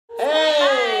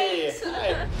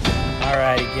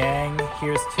gang.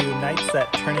 Here's to nights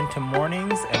that turn into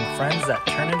mornings and friends that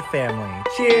turn into family.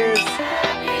 Cheers!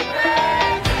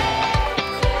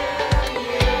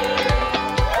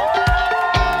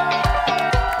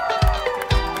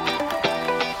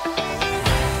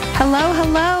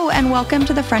 Hello, and welcome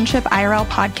to the Friendship IRL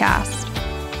podcast.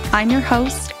 I'm your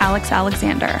host, Alex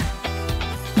Alexander.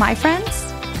 My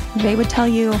friends, they would tell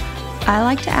you I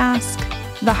like to ask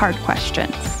the hard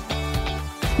questions.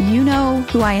 You know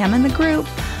who I am in the group.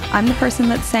 I'm the person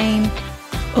that's saying,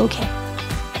 okay,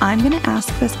 I'm going to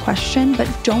ask this question, but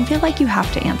don't feel like you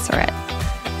have to answer it.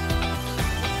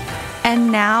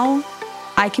 And now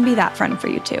I can be that friend for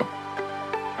you too.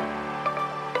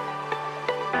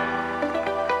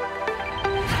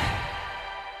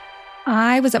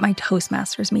 I was at my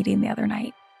Toastmasters meeting the other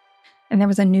night, and there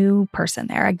was a new person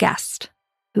there, a guest,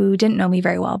 who didn't know me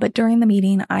very well. But during the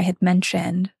meeting, I had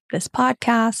mentioned this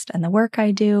podcast and the work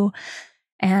I do.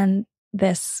 And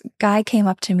this guy came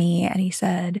up to me and he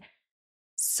said,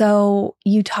 "So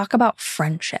you talk about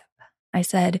friendship?" I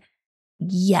said,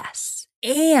 "Yes.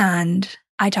 And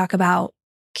I talk about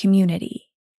community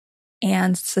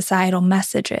and societal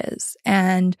messages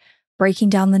and breaking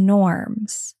down the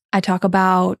norms. I talk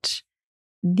about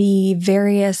the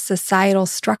various societal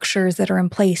structures that are in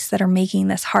place that are making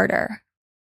this harder."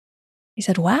 He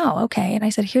said, "Wow, okay." And I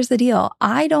said, "Here's the deal.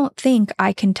 I don't think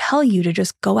I can tell you to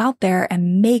just go out there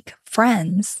and make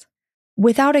friends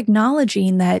without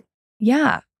acknowledging that,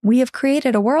 yeah, we have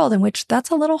created a world in which that's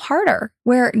a little harder,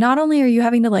 where not only are you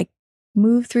having to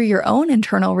move through your own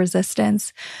internal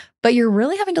resistance, but you're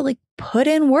really having to put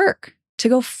in work to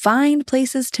go find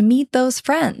places to meet those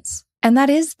friends. And that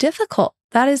is difficult.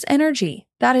 That is energy.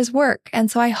 That is work.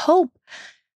 And so I hope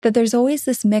that there's always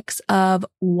this mix of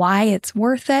why it's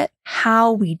worth it,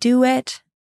 how we do it.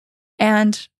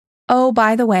 And, oh,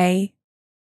 by the way,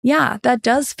 yeah, that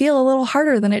does feel a little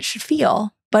harder than it should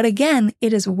feel. But again,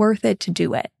 it is worth it to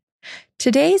do it.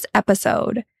 Today's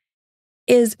episode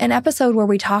is an episode where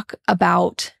we talk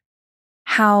about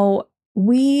how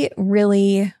we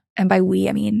really, and by we,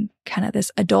 I mean kind of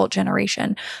this adult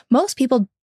generation, most people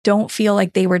don't feel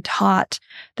like they were taught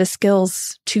the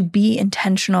skills to be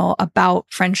intentional about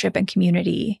friendship and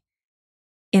community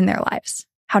in their lives,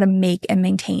 how to make and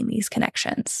maintain these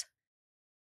connections.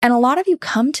 And a lot of you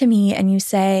come to me and you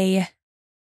say,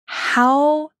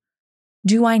 how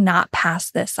do I not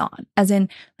pass this on? As in,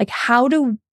 how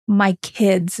do my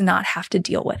kids not have to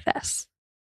deal with this?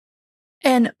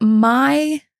 And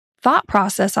my thought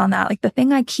process on that, the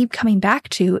thing I keep coming back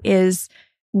to is,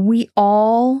 we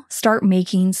all start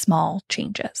making small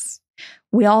changes.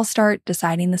 We all start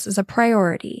deciding this is a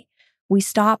priority. We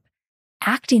stop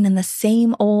acting in the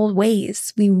same old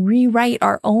ways. We rewrite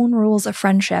our own rules of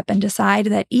friendship and decide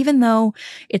that even though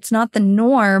it's not the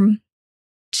norm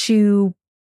to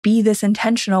be this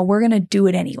intentional, we're going to do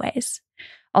it anyways.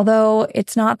 Although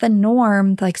it's not the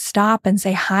norm to stop and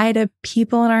say hi to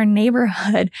people in our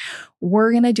neighborhood,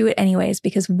 we're going to do it anyways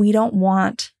because we don't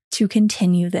want to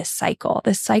continue this cycle.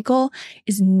 This cycle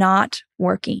is not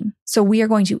working. So we are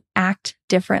going to act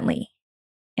differently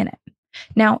in it.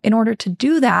 Now, in order to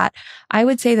do that, I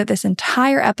would say that this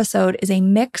entire episode is a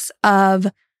mix of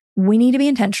we need to be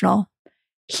intentional.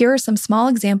 Here are some small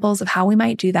examples of how we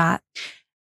might do that.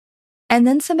 And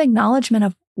then some acknowledgement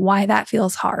of why that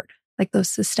feels hard, those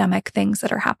systemic things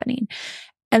that are happening.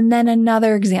 And then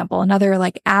another example,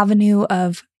 another avenue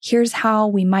of here's how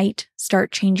we might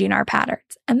start changing our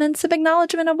patterns. And then some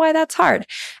acknowledgement of why that's hard.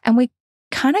 And we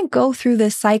kind of go through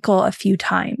this cycle a few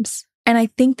times. And I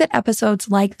think that episodes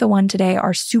like the one today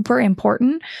are super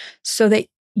important so that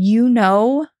you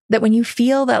know that when you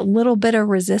feel that little bit of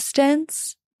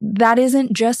resistance, that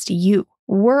isn't just you.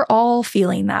 We're all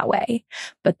feeling that way.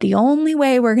 But the only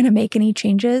way we're going to make any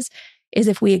changes is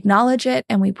if we acknowledge it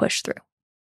and we push through.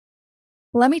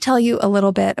 Let me tell you a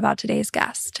little bit about today's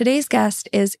guest. Today's guest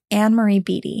is Annmarie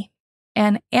Beatty.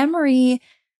 And Annmarie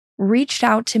reached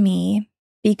out to me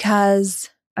because,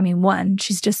 one,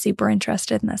 she's just super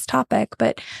interested in this topic.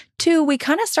 But two, we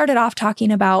kind of started off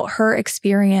talking about her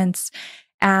experience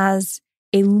as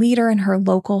a leader in her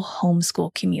local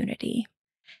homeschool community.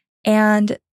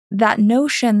 And that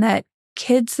notion that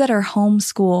kids that are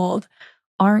homeschooled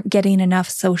aren't getting enough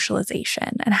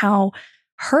socialization, and how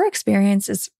her experience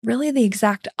is really the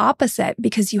exact opposite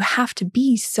because you have to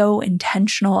be so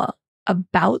intentional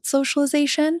about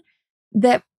socialization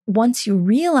that once you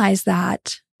realize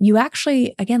that, you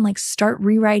actually, again, start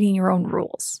rewriting your own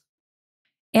rules.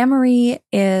 Annmarie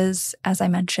is, as I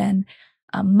mentioned,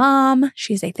 a mom.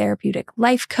 She's a therapeutic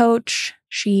life coach.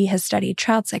 She has studied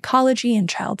child psychology and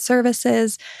child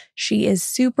services. She is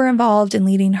super involved in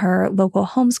leading her local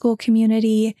homeschool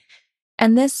community.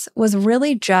 And this was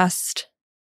really just,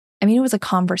 it was a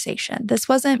conversation. This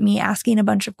wasn't me asking a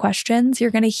bunch of questions.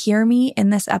 You're going to hear me in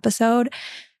this episode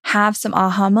have some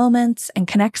aha moments and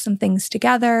connect some things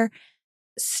together.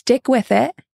 Stick with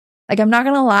it. Like, I'm not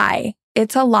going to lie.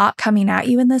 It's a lot coming at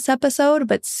you in this episode,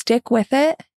 but stick with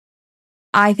it.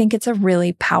 I think it's a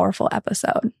really powerful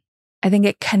episode. I think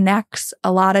it connects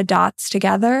a lot of dots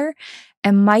together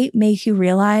and might make you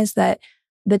realize that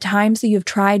the times that you've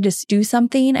tried to do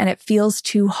something and it feels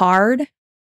too hard,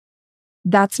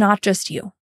 that's not just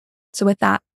you. So with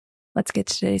that, let's get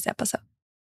to today's episode.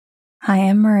 Hi,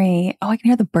 Annmarie. Oh, I can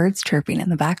hear the birds chirping in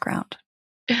the background.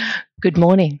 Good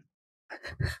morning.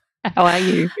 How are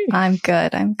you? I'm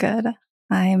good.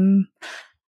 I'm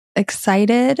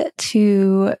excited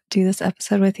to do this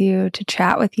episode with you, to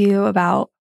chat with you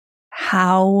about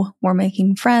how we're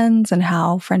making friends and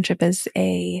how friendship is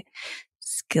a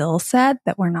skill set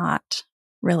that we're not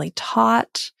really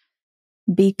taught.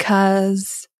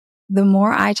 Because the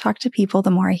more I talk to people,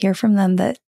 the more I hear from them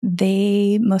that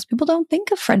most people don't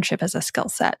think of friendship as a skill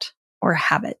set or a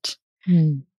habit.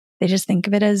 They just think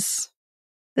of it as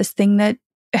this thing that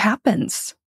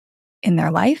happens in their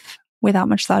life without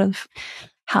much thought of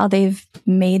how they've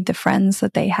made the friends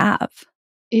that they have.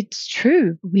 It's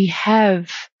true. We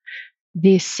have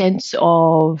this sense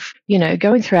of,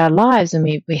 going through our lives, and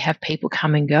we have people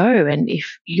come and go. And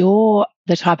if you're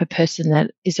the type of person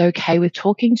that is okay with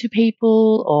talking to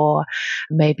people, or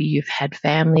maybe you've had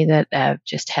family that have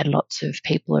just had lots of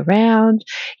people around,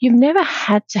 you've never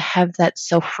had to have that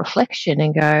self-reflection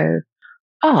and go,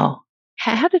 oh,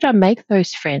 how did I make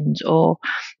those friends? Or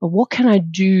what can I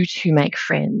do to make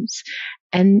friends?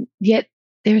 And yet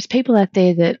there's people out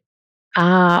there that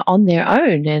are on their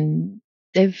own, and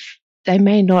they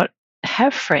may not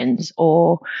have friends,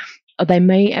 or they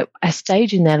may at a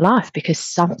stage in their life, because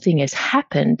something has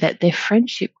happened, that their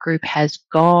friendship group has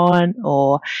gone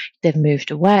or they've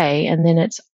moved away. And then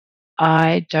it's,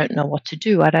 I don't know what to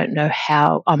do. I don't know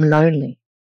how. I'm lonely.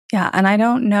 Yeah. And I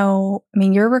don't know.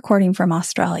 You're recording from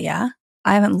Australia.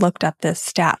 I haven't looked up the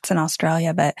stats in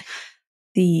Australia, but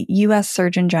the US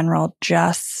Surgeon General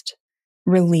just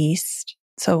released.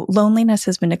 So loneliness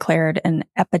has been declared an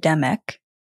epidemic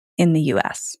in the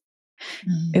US.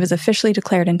 It was officially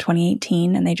declared in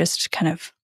 2018, and they just kind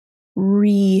of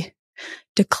re-declared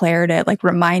it, like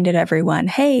reminded everyone,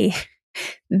 hey,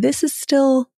 this is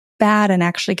still bad and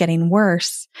actually getting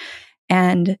worse.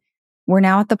 And we're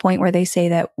now at the point where they say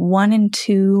that 1 in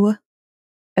 2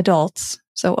 adults,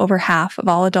 so over half of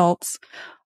all adults,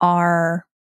 are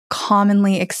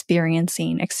commonly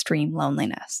experiencing extreme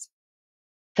loneliness.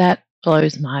 That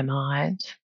blows my mind.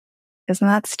 Isn't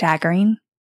that staggering?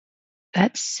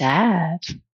 That's sad.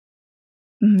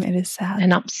 It is sad.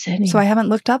 And upsetting. So I haven't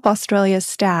looked up Australia's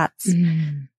stats,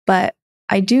 but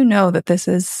I do know that this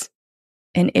is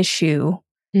an issue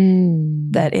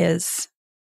that is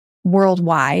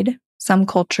worldwide. Some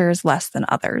cultures less than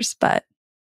others, but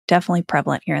definitely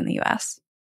prevalent here in the US.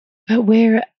 But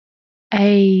we're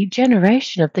a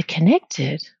generation of the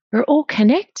connected. We're all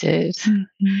connected,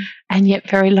 and yet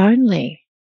very lonely.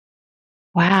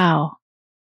 Wow.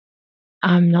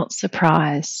 I'm not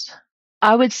surprised.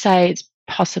 I would say it's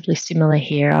possibly similar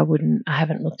here. I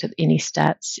haven't looked at any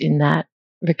stats in that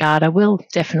regard. I will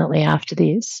definitely after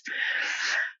this.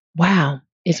 Wow,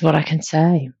 is what I can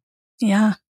say.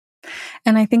 Yeah.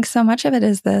 And I think so much of it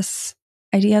is this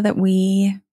idea that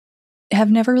we have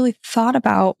never really thought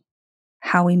about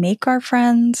how we make our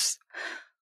friends,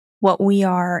 what we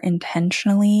are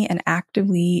intentionally and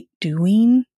actively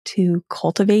doing to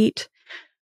cultivate.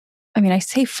 I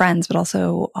say friends, but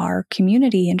also our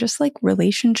community and just like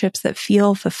relationships that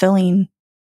feel fulfilling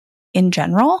in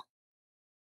general.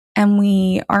 And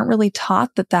we aren't really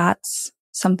taught that that's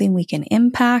something we can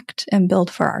impact and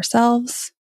build for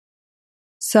ourselves.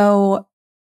 So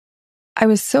I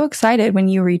was so excited when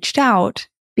you reached out,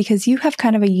 because you have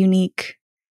kind of a unique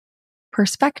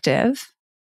perspective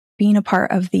being a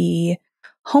part of the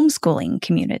homeschooling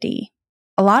community.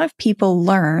 A lot of people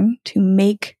learn to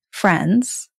make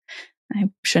friends. I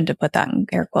shouldn't have put that in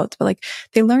air quotes, but like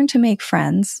they learn to make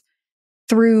friends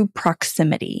through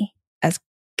proximity as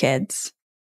kids,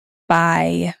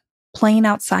 by playing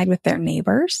outside with their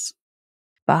neighbors,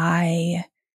 by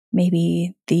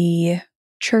maybe the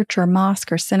church or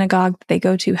mosque or synagogue that they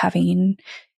go to having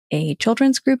a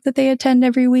children's group that they attend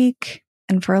every week.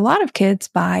 And for a lot of kids,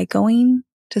 by going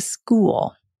to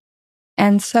school.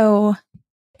 And so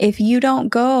if you don't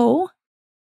go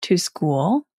to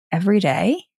school, every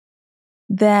day,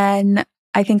 then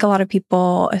I think a lot of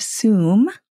people assume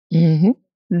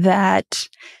that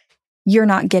you're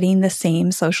not getting the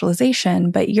same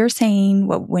socialization. But you're saying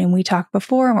when we talked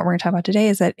before and what we're going to talk about today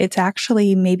is that it's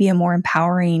actually maybe a more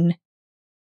empowering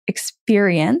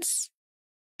experience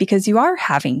because you are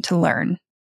having to learn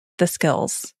the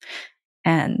skills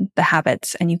and the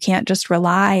habits, and you can't just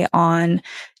rely on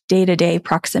day-to-day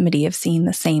proximity of seeing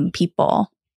the same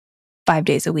people 5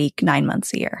 days a week, 9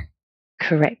 months a year.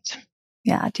 Correct.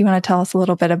 Yeah. Do you want to tell us a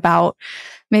little bit about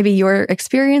maybe your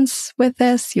experience with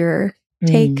this, your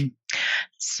take?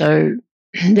 So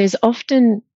there's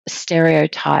often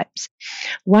stereotypes.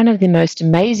 One of the most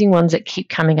amazing ones that keep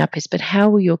coming up is, but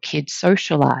how will your kids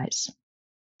socialize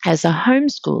as a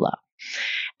homeschooler?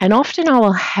 And often I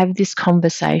will have this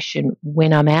conversation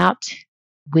when I'm out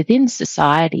within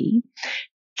society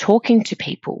talking to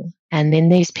people, and then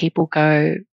these people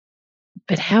go,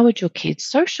 but how would your kids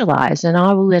socialize? And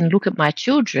I will then look at my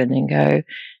children and go,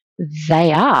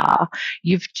 they are.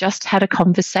 You've just had a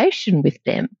conversation with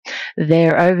them.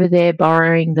 They're over there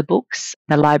borrowing the books.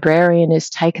 The librarian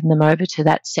has taken them over to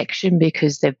that section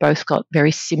because they've both got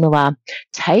very similar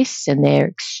tastes and they're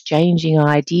exchanging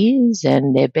ideas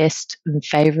and their best and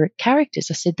favourite characters.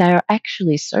 I said they are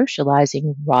actually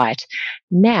socialising right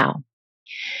now.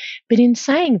 But in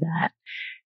saying that,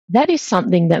 that is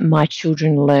something that my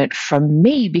children learnt from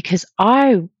me because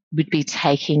I would be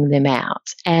taking them out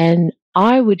and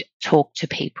I would talk to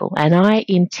people and I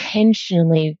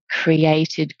intentionally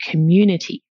created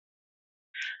community.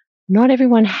 Not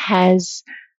everyone has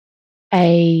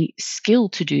a skill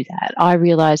to do that. I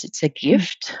realize it's a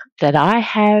gift that I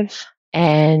have,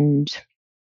 and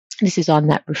this is on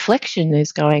that reflection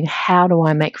is going, how do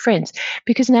I make friends?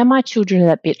 Because now my children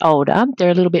are a bit older,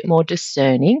 they're a little bit more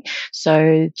discerning.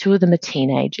 So 2 of them are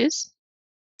teenagers.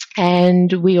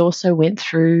 And we also went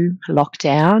through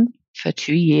lockdown for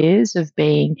 2 years of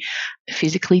being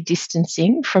physically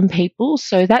distancing from people.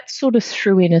 So that sort of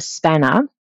threw in a spanner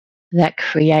that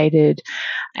created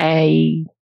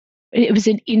it was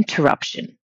an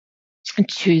interruption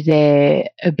to their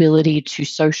ability to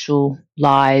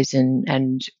socialize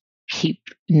and keep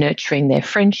nurturing their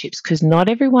friendships because not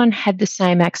everyone had the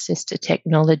same access to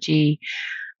technology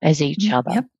as each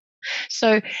other. Yep.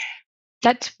 So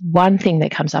that's one thing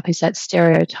that comes up is that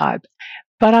stereotype.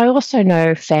 But I also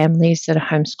know families that are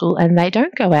homeschool and they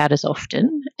don't go out as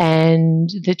often and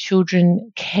the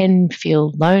children can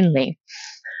feel lonely.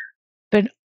 But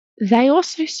they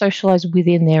also socialize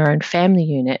within their own family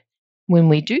unit. When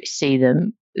we do see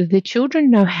them, the children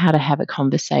know how to have a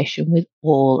conversation with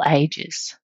all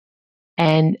ages.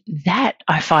 And that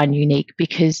I find unique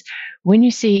because when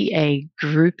you see a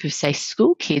group of, say,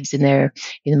 school kids and there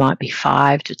might be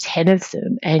 5 to 10 of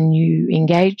them and you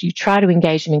try to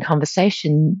engage them in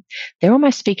conversation, they're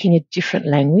almost speaking a different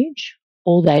language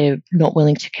or they're not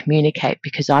willing to communicate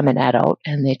because I'm an adult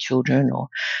and they're children or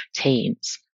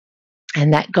teens.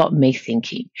 And that got me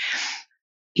thinking,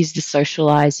 is the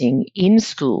socializing in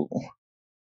school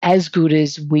as good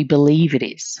as we believe it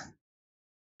is?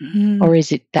 Or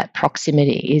is it that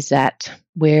proximity? Is that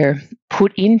we're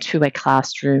put into a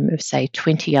classroom of, say,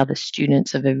 20 other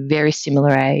students of a very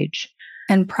similar age?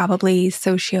 And probably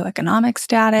socioeconomic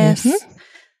status,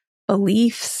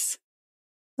 beliefs.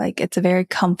 Like it's a very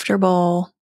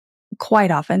comfortable,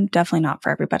 quite often, definitely not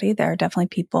for everybody. There are definitely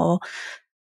people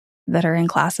that are in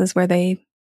classes where they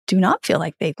do not feel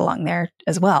like they belong there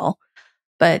as well.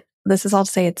 But this is all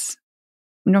to say it's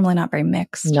normally not very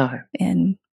mixed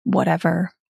in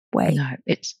whatever way. No,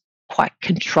 it's quite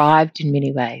contrived in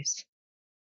many ways.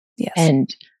 Yes.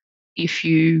 And if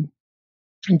you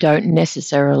don't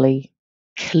necessarily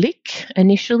click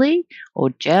initially or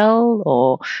gel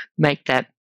or make that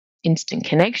instant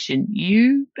connection,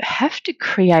 you have to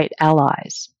create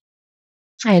allies.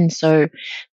 And so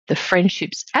the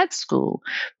friendships at school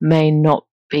may not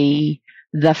be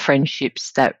the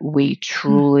friendships that we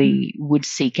truly would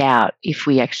seek out if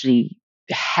we actually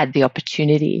had the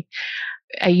opportunity.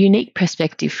 A unique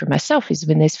perspective for myself is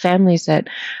when there's families that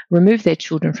remove their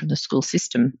children from the school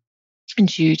system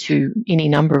due to any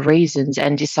number of reasons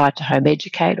and decide to home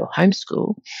educate or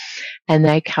homeschool, and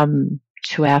they come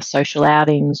to our social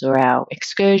outings or our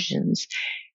excursions,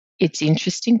 it's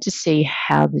interesting to see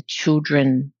how the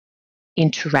children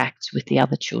interact with the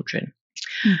other children.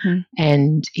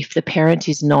 And if the parent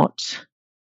is not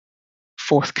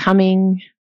forthcoming,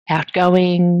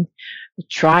 outgoing,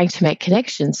 trying to make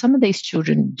connections, some of these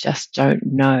children just don't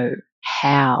know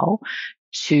how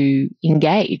to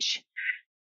engage.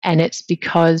 And it's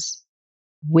because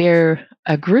we're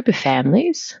a group of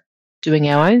families doing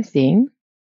our own thing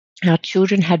our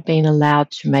children had been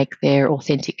allowed to make their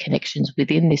authentic connections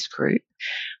within this group.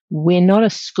 We're not a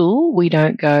school. We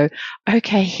don't go,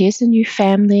 okay, here's a new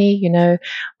family,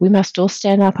 we must all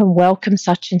stand up and welcome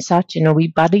such and such, we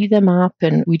buddy them up,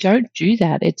 and we don't do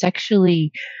that. It's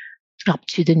actually up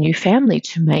to the new family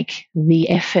to make the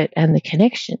effort and the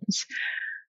connections.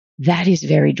 That is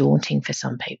very daunting for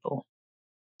some people.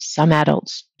 Some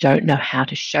adults don't know how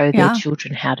to show their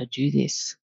children how to do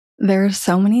this. There are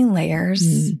so many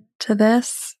layers to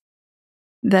this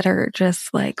that are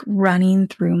just like running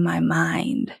through my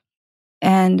mind.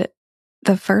 And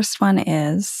the first one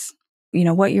is,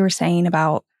 what you were saying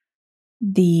about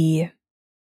the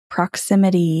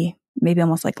proximity, maybe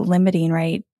almost like limiting,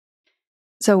 right?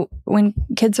 So when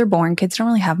kids are born, kids don't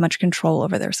really have much control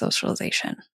over their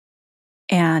socialization.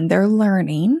 And they're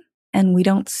learning. And we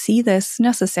don't see this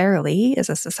necessarily as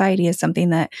a society as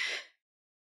something that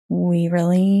we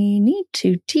really need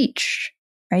to teach,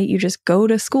 right? You just go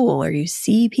to school or you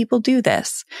see people do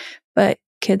this. But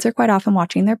kids are quite often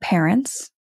watching their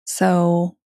parents.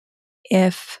 So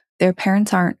if their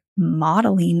parents aren't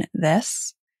modeling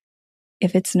this,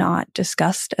 if it's not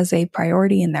discussed as a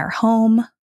priority in their home,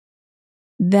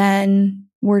 then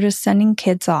we're just sending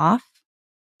kids off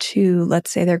to,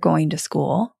 let's say they're going to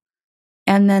school.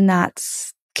 And then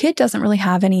kid doesn't really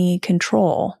have any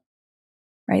control,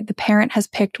 right? The parent has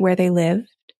picked where they live.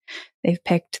 They've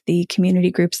picked the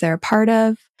community groups they're a part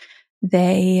of.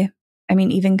 They,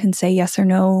 even can say yes or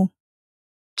no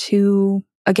to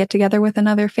a get together with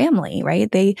another family,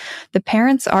 right? The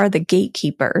parents are the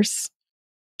gatekeepers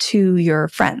to your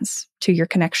friends, to your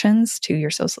connections, to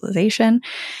your socialization.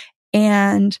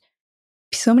 And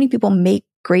so many people make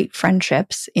great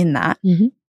friendships in that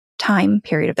time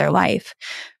period of their life,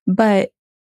 but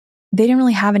they didn't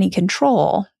really have any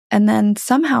control. And then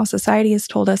somehow society has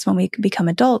told us when we become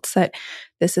adults that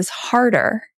this is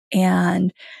harder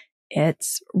and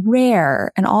it's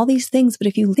rare and all these things. But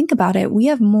if you think about it, we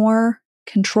have more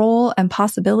control and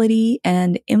possibility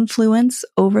and influence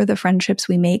over the friendships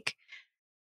we make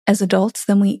as adults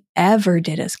than we ever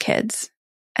did as kids.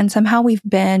 And somehow we've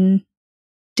been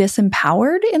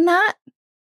disempowered in that.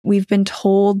 We've been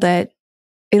told that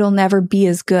it'll never be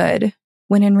as good,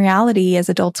 when in reality, as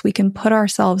adults, we can put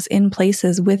ourselves in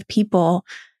places with people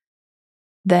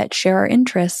that share our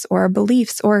interests or our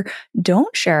beliefs or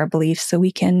don't share our beliefs, so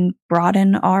we can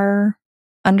broaden our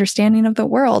understanding of the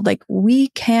world. Like, we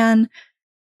can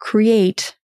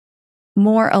create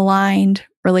more aligned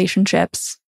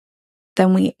relationships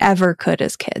than we ever could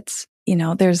as kids.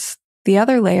 There's the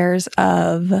other layers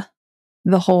of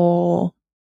the whole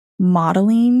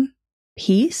modeling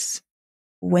piece,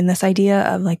 when this idea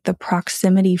of like the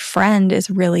proximity friend is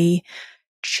really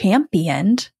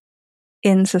championed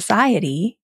in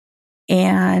society,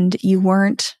 and you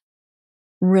weren't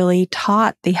really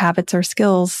taught the habits or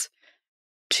skills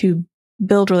to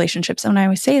build relationships. And when I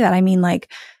always say that, I mean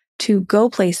like to go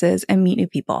places and meet new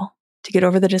people, to get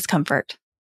over the discomfort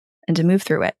and to move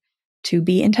through it, to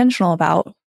be intentional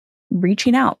about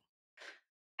reaching out,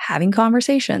 having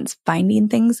conversations, finding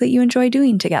things that you enjoy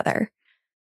doing together,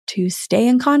 to stay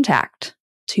in contact,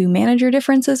 to manage your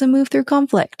differences and move through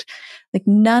conflict. Like,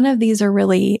 none of these are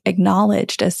really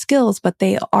acknowledged as skills, but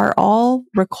they are all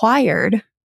required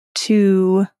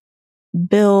to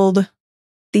build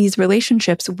these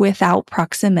relationships without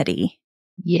proximity.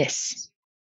 Yes.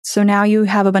 So now you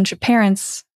have a bunch of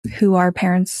parents who are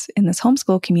parents in this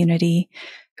homeschool community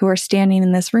who are standing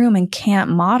in this room and can't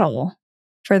model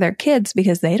for their kids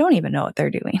because they don't even know what they're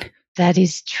doing. That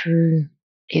is true.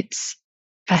 It's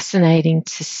fascinating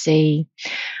to see.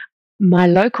 My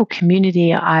local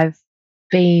community, I've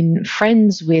been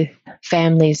friends with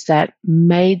families that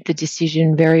made the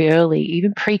decision very early,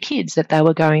 even pre-kids, that they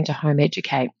were going to home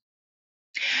educate.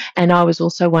 And I was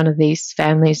also one of these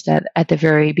families that at the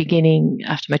very beginning,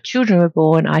 after my children were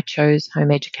born, I chose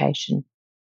home education.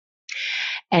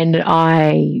 And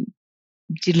I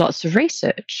did lots of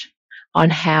research on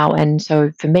how, and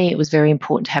so for me, it was very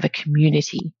important to have a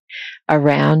community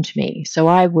around me. So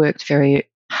I worked very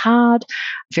hard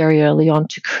very early on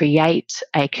to create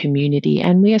a community,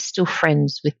 and we are still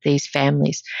friends with these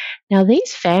families. Now,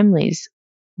 these families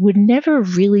would never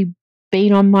really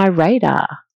been on my radar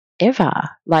ever.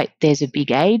 Like, there's a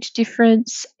big age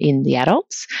difference in the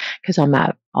adults because I'm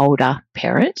an older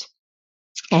parent,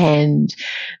 and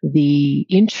the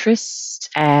interest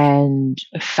and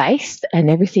faith and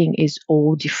everything is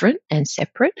all different and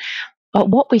separate. But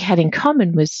what we had in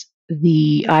common was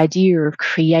the idea of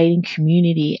creating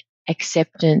community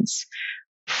acceptance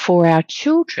for our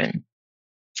children.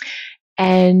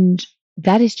 And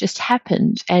that has just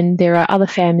happened. And there are other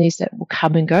families that will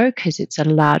come and go because it's a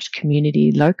large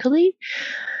community locally.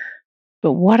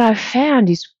 But what I've found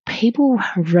is parents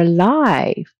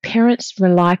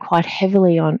rely quite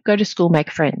heavily on go to school,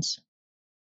 make friends.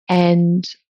 And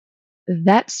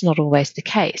that's not always the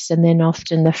case. And then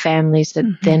often the families that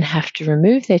then have to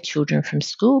remove their children from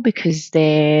school because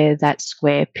they're that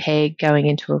square peg going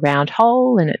into a round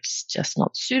hole and it's just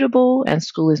not suitable, and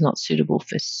school is not suitable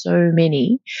for so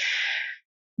many,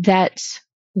 that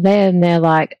then they're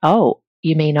like, oh,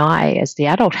 you mean I, as the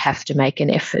adult, have to make an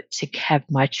effort to have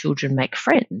my children make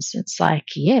friends? It's like,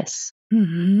 yes,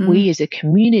 we as a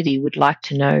community would like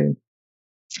to know,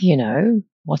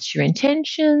 what's your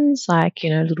intentions? Like,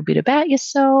 a little bit about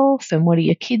yourself and what are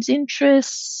your kids'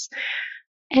 interests?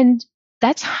 And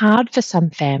that's hard for some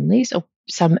families or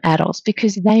some adults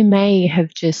because they may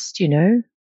have just,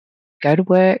 go to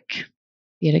work,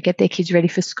 get their kids ready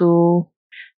for school,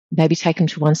 maybe take them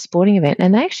to one sporting event,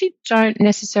 and they actually don't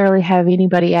necessarily have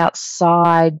anybody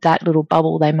outside that little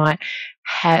bubble. They might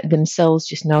have themselves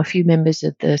just know a few members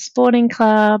of the sporting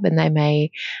club, and they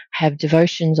may have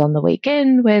devotions on the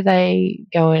weekend where they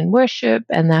go and worship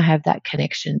and they'll have that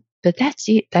connection. But that's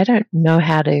it. They don't know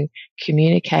how to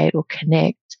communicate or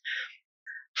connect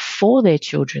for their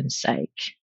children's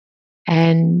sake.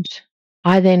 And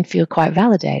I then feel quite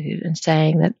validated in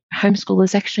saying that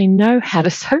homeschoolers actually know how to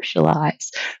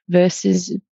socialize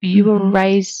versus you were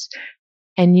raised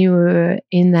and you were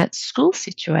in that school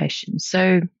situation.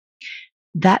 So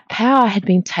that power had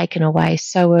been taken away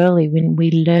so early when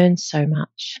we learn so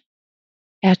much.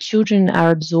 Our children are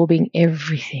absorbing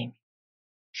everything.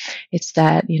 It's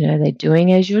that, they're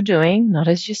doing as you're doing, not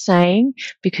as you're saying,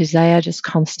 because they are just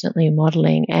constantly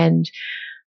modeling. And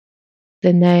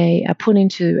then they are put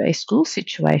into a school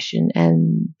situation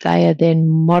and they are then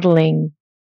modeling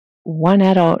one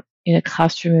adult in a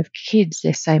classroom of kids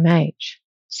their same age.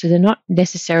 So they're not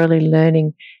necessarily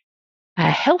learning a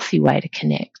healthy way to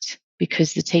connect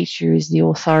because the teacher is the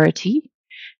authority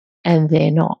and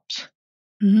they're not.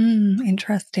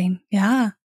 Interesting.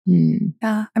 Yeah.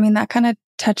 Yeah. I mean, that kind of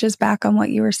touches back on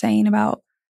what you were saying about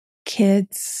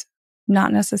kids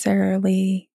not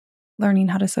necessarily learning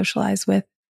how to socialize with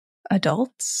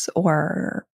adults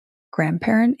or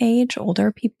grandparent age,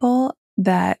 older people,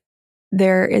 that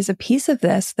there is a piece of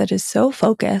this that is so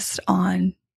focused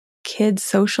on kids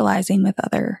socializing with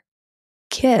other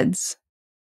kids,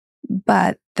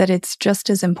 but that it's just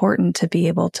as important to be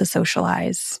able to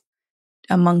socialize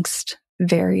amongst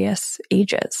various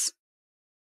ages.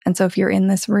 And so if you're in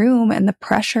this room and the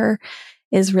pressure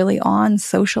is really on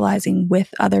socializing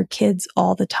with other kids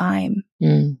all the time,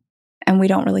 and we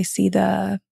don't really see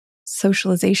the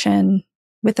socialization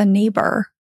with a neighbor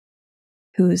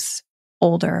who's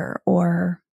older,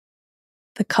 or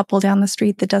the couple down the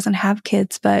street that doesn't have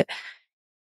kids but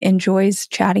enjoys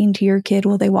chatting to your kid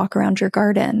while they walk around your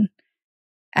garden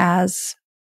as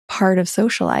part of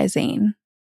socializing,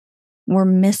 we're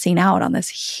missing out on this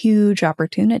huge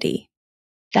opportunity.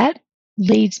 That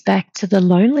leads back to the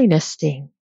loneliness thing.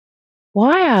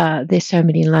 Why are there so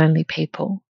many lonely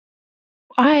people?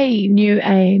 I knew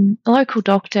a local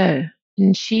doctor,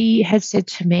 and she had said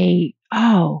to me,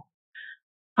 oh,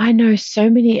 I know so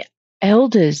many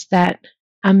elders that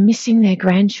are missing their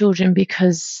grandchildren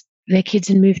because their kids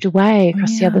had moved away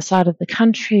across the other side of the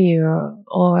country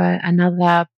or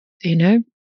another,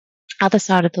 other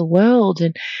side of the world.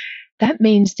 And that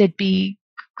means there'd be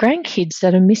grandkids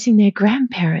that are missing their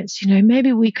grandparents.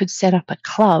 Maybe we could set up a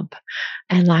club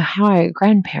and hire a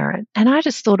grandparent. And I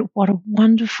just thought, what a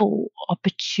wonderful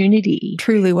opportunity.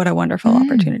 Truly, what a wonderful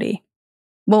opportunity.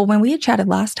 Well, when we had chatted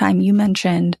last time, you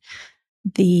mentioned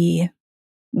we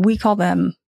call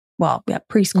them,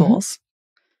 preschools.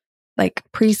 Like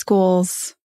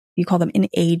preschools, you call them in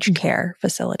aged care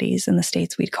facilities. In the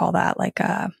States, we'd call that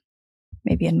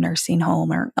maybe a nursing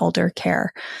home or elder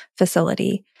care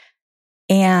facility.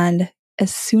 And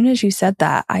as soon as you said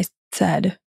that, I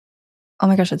said, oh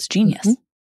my gosh, that's genius.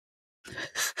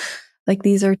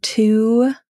 These are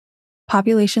two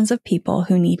populations of people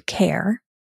who need care.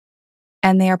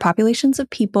 And they are populations of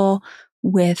people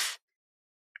with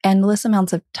endless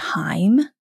amounts of time.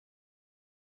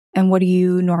 And what do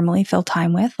you normally fill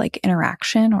time with?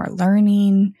 Interaction or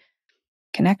learning,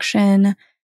 connection.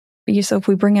 So if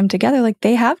we bring them together,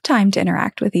 they have time to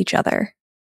interact with each other.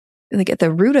 At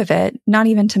the root of it, not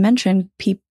even to mention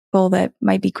people that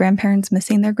might be grandparents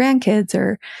missing their grandkids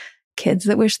or kids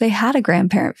that wish they had a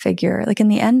grandparent figure. In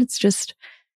the end, it's just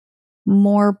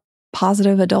more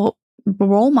positive adult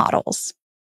role models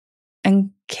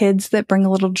and kids that bring a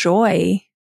little joy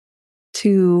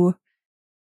to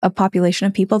a population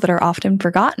of people that are often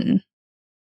forgotten.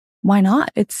 Why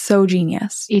not? It's so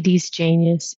genius. It is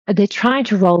genius. They're trying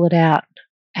to roll it out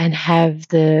and have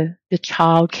the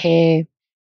childcare,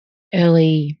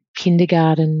 early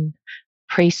kindergarten,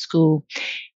 preschool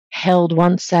held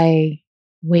once a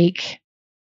week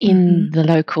in the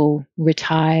local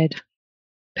retired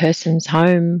person's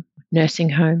home, nursing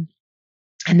home,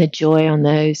 and the joy on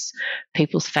those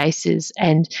people's faces,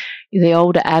 and the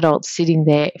older adults sitting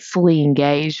there fully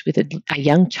engaged with a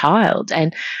young child.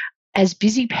 And as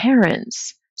busy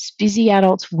parents, busy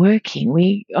adults working,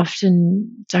 we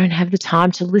often don't have the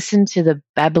time to listen to the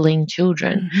babbling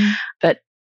children. But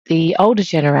the older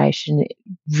generation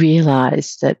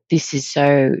realized that this is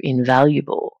so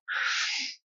invaluable.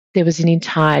 There was an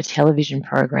entire television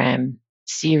program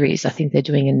series, I think they're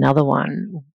doing another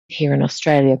one here in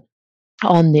Australia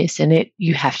on this, and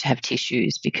you have to have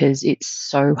tissues because it's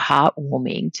so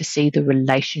heartwarming to see the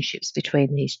relationships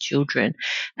between these children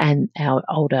and our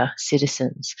older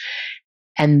citizens,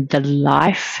 and the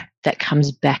life that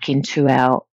comes back into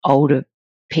our older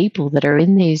people that are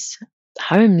in these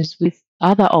homes with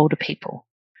other older people,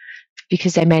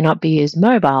 because they may not be as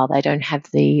mobile, they don't have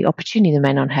the opportunity, they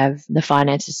may not have the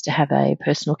finances to have a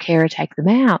personal carer take them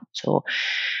out, or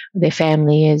their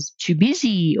family is too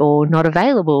busy or not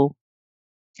available.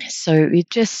 So it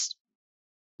just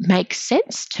makes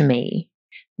sense to me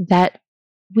that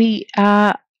we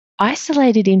are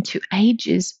isolated into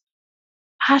ages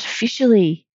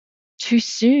artificially too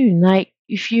soon. Like,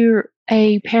 if you're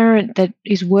a parent that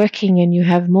is working and you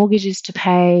have mortgages to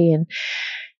pay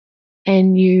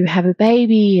and you have a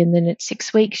baby, and then at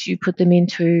 6 weeks you put them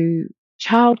into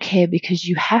childcare because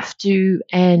you have to,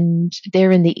 and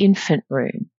they're in the infant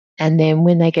room. And then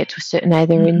when they get to a certain age,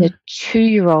 they're in the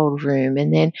 2-year-old room.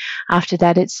 And then after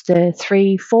that, it's the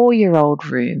 3-4-year-old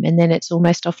room. And then it's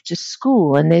almost off to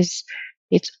school. And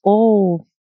it's all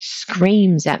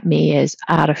screams at me as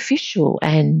artificial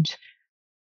and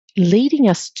leading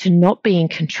us to not be in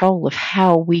control of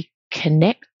how we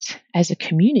connect as a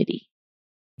community.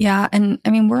 Yeah. And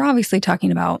I mean, we're obviously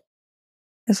talking about,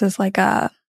 this is like a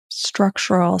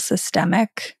structural,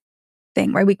 systemic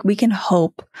thing, right? We can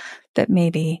hope that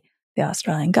maybe the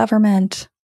Australian government,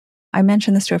 I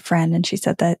mentioned this to a friend and she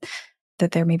said that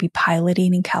they're maybe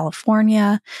piloting in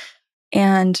California,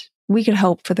 and we could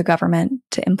hope for the government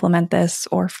to implement this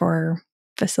or for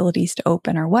facilities to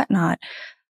open or whatnot.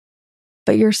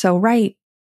 But you're so right.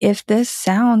 If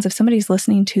somebody's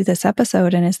listening to this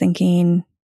episode and is thinking,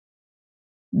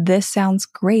 this sounds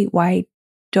great, why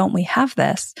don't we have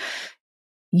this?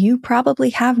 You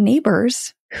probably have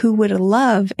neighbors who would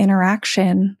love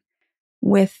interaction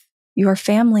with your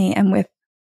family and with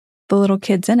the little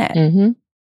kids in it.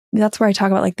 That's where I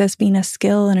talk about like this being a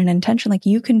skill and an intention. Like,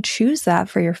 you can choose that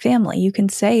for your family. You can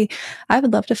say, I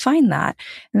would love to find that.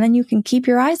 And then you can keep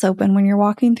your eyes open when you're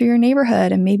walking through your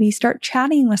neighborhood and maybe start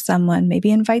chatting with someone,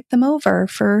 maybe invite them over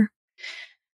for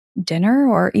dinner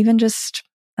or even just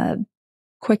a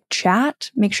quick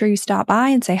chat. Make sure you stop by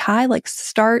and say hi. Like,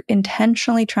 start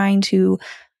intentionally trying to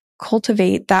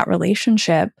cultivate that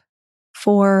relationship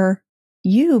for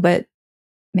you, but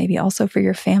maybe also for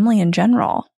your family in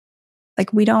general.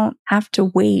 Like, we don't have to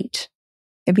wait.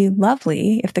 It'd be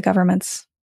lovely if the governments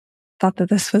thought that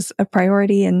this was a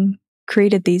priority and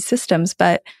created these systems,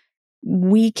 but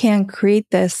we can create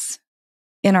this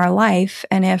in our life.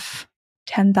 And if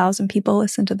 10,000 people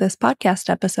listened to this podcast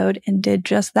episode and did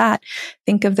just that,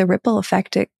 think of the ripple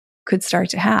effect it could start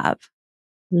to have.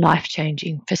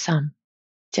 Life-changing for some,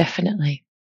 definitely.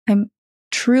 I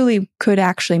truly could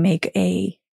actually make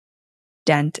a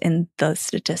dent in the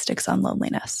statistics on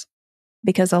loneliness,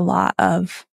 because a lot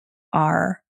of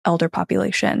our elder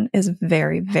population is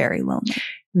very, very lonely.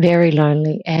 Very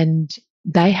lonely. And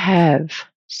they have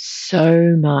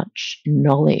so much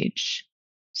knowledge,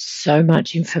 so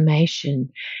much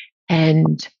information.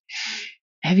 And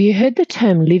have you heard the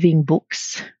term living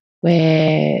books,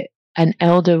 where an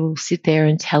elder will sit there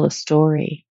and tell a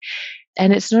story?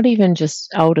 And it's not even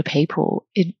just older people.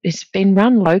 It's been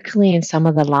run locally in some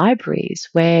of the libraries,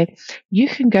 where you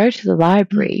can go to the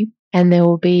library and there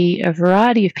will be a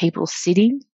variety of people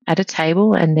sitting at a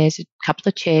table, and there's a couple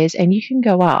of chairs, and you can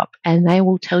go up and they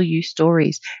will tell you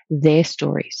stories, their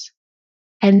stories.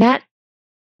 And that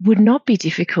would not be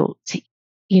difficult to,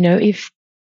 if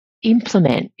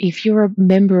you're a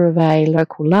member of a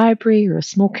local library or a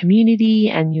small community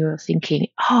and you're thinking,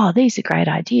 oh, these are great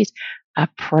ideas,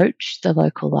 approach the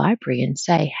local library and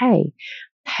say, hey,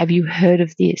 have you heard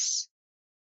of this?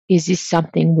 Is this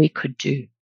something we could do?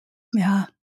 Yeah.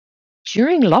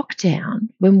 During lockdown,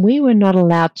 when we were not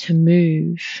allowed to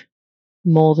move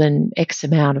more than X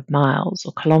amount of miles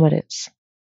or kilometers,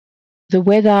 the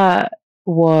weather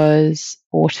was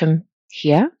autumn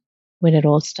here when it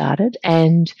all started,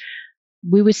 and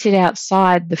we would sit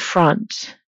outside the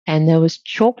front, and there was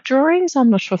chalk drawings. I'm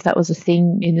not sure if that was a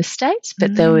thing in the States,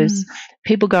 but there was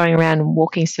people going around and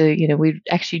walking. So, we'd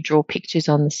actually draw pictures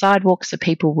on the sidewalk so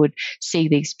people would see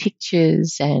these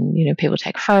pictures, and, people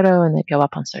take a photo and they'd go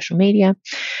up on social media.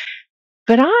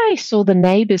 But I saw the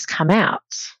neighbors come out,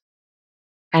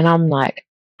 and I'm like,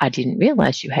 I didn't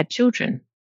realize you had children.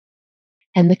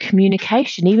 And the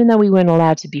communication, even though we weren't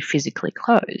allowed to be physically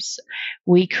close,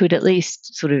 we could at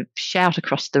least sort of shout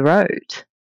across the road.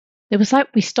 It was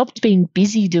like we stopped being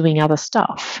busy doing other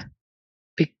stuff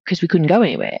because we couldn't go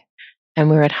anywhere, and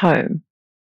we're at home.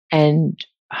 And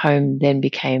home then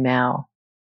became our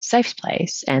safe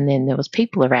place. And then there was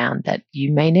people around that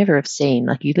you may never have seen.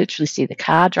 Like, you literally see the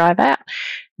car drive out,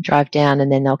 drive down,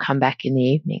 and then they'll come back in the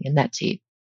evening, and that's it.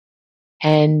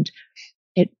 And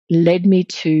it led me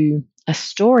to a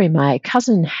story my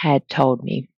cousin had told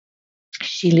me.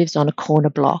 She lives on a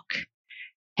corner block,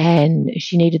 and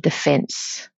she needed the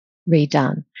fence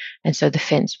redone. And so the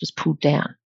fence was pulled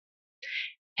down,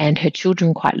 and her children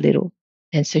were quite little.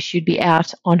 And so she'd be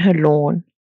out on her lawn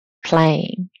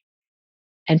playing,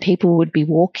 and people would be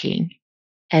walking.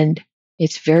 And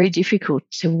it's very difficult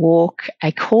to walk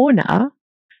a corner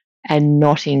and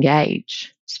not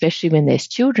engage, especially when there's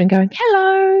children going,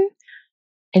 hello.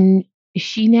 And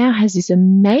she now has this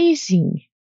amazing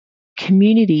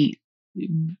community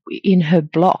in her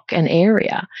block and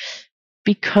area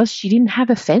because she didn't have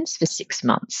a fence for 6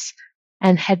 months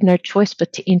and had no choice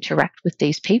but to interact with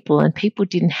these people, and people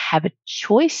didn't have a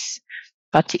choice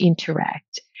but to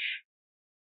interact.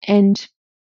 And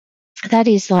that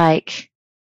is like,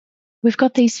 we've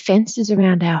got these fences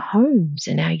around our homes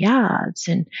and our yards,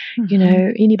 and,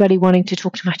 anybody wanting to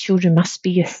talk to my children must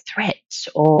be a threat,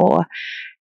 or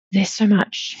there's so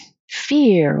much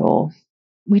fear, or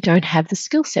we don't have the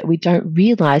skill set. We don't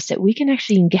realize that we can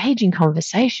actually engage in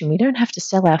conversation. We don't have to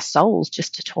sell our souls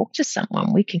just to talk to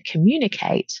someone. We can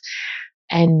communicate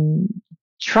and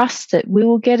trust that we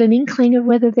will get an inkling of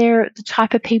whether they're the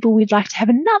type of people we'd like to have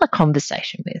another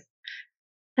conversation with,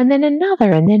 and then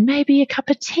another, and then maybe a cup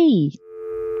of tea.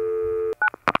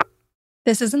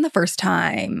 This isn't the first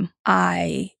time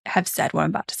I have said what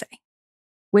I'm about to say,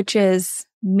 which is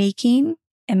making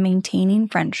and maintaining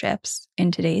friendships in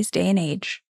today's day and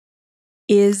age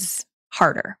is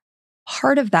harder.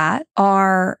 Part of that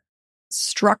are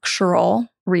structural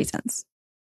reasons,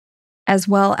 as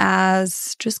well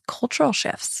as just cultural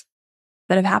shifts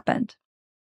that have happened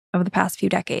over the past few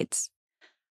decades.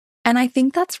 And I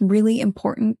think that's really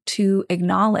important to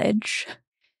acknowledge,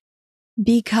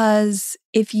 because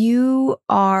if you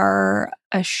are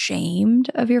ashamed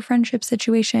of your friendship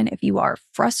situation, if you are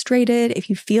frustrated, if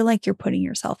you feel like you're putting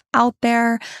yourself out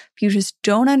there, if you just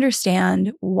don't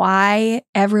understand why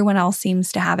everyone else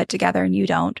seems to have it together and you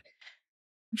don't,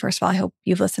 first of all, I hope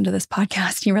you've listened to this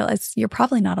podcast and you realize you're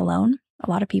probably not alone. A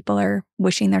lot of people are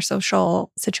wishing their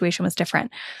social situation was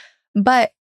different.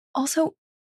 But also,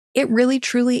 it really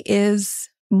truly is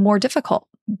more difficult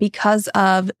because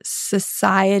of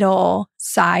societal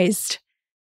sized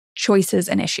choices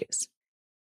and issues.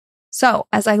 So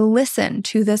as I listen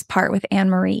to this part with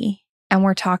Annmarie, and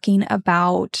we're talking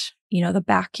about, the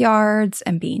backyards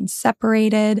and being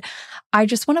separated, I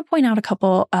just want to point out a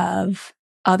couple of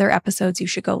other episodes you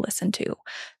should go listen to.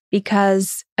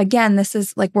 Because again, this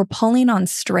is like we're pulling on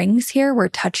strings here. We're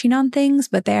touching on things,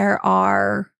 but there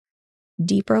are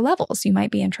deeper levels you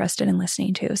might be interested in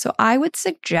listening to. So I would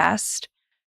suggest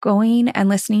going and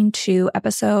listening to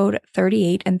episode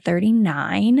 38 and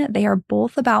 39. They are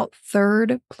both about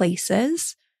third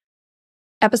places.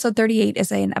 Episode 38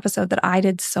 is an episode that I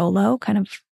did solo, kind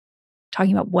of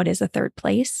talking about what is a third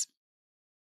place.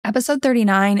 Episode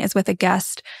 39 is with a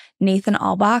guest, Nathan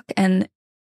Albach, and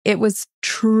it was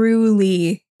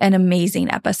truly an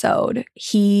amazing episode.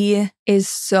 He is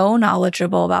so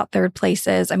knowledgeable about third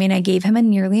places. I mean, I gave him a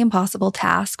nearly impossible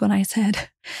task when I said,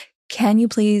 can you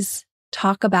please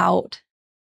talk about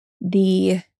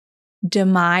the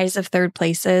demise of third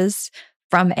places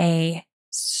from a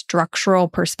structural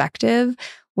perspective,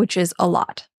 which is a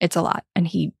lot. It's a lot. And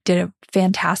he did a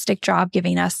fantastic job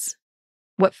giving us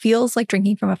what feels like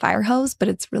drinking from a fire hose, but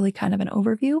it's really kind of an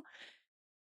overview.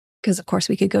 Because of course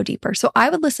we could go deeper. So I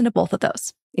would listen to both of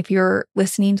those. If you're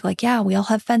listening to like, yeah, we all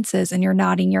have fences and you're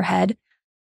nodding your head,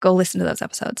 go listen to those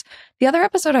episodes. The other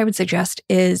episode I would suggest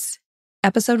is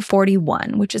episode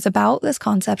 41, which is about this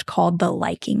concept called the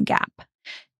liking gap.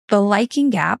 The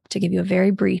liking gap, to give you a very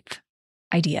brief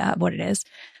idea of what it is,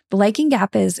 the liking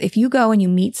gap is if you go and you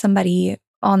meet somebody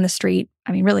on the street,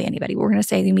 I mean, really anybody, we're going to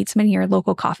say you meet somebody in your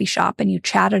local coffee shop and you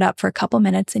chat it up for a couple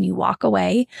minutes and you walk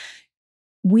away.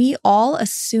 We all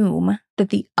assume that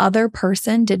the other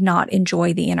person did not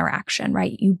enjoy the interaction,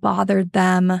 right? You bothered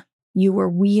them. You were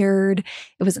weird.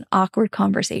 It was an awkward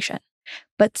conversation.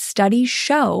 But studies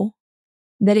show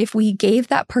that if we gave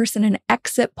that person an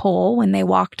exit poll when they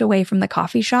walked away from the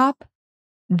coffee shop,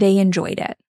 they enjoyed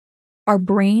it. Our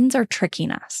brains are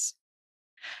tricking us.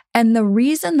 And the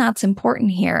reason that's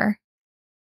important here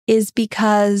is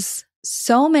because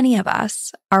so many of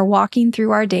us are walking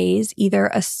through our days either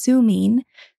assuming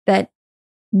that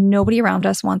nobody around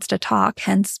us wants to talk,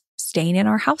 hence staying in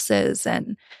our houses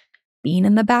and being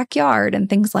in the backyard and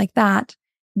things like that.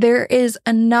 There is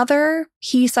another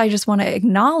piece I just want to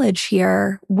acknowledge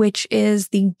here, which is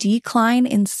the decline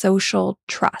in social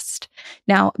trust.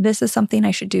 Now, this is something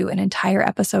I should do an entire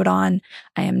episode on.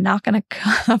 I am not going to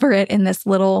cover it in this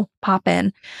little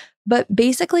pop-in. But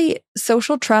basically,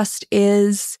 social trust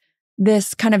is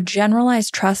this kind of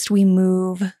generalized trust we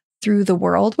move through the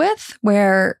world with,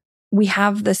 where we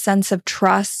have the sense of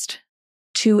trust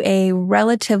to a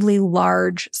relatively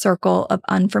large circle of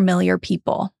unfamiliar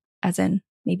people, as in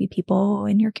maybe people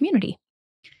in your community,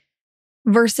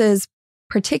 versus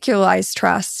particularized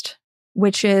trust,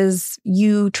 which is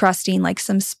you trusting like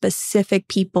some specific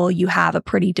people you have a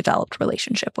pretty developed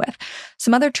relationship with.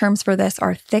 Some other terms for this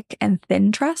are thick and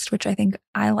thin trust, which I think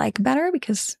I like better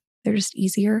because they're just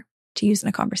easier to use in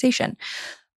a conversation.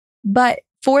 But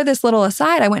for this little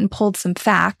aside, I went and pulled some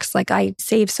facts. Like I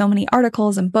saved so many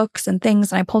articles and books and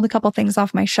things, and I pulled a couple things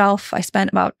off my shelf. I spent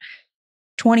about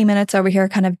 20 minutes over here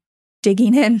kind of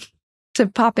digging in to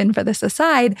pop in for this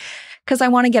aside because I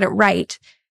want to get it right.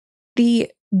 The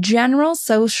General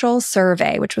Social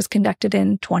Survey, which was conducted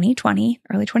in 2020,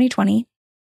 early 2020,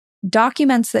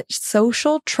 documents that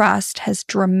social trust has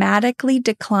dramatically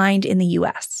declined in the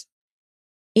US.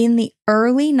 In the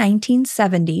early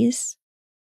 1970s,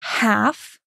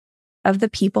 half of the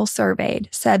people surveyed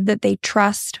said that they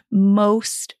trust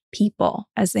most people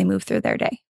as they move through their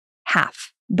day.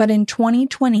 Half. But in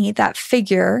 2020, that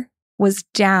figure was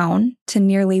down to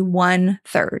nearly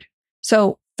 1/3.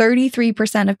 So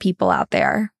 33% of people out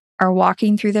there are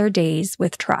walking through their days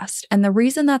with trust. And the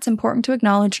reason that's important to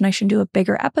acknowledge, and I should do a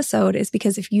bigger episode, is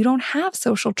because if you don't have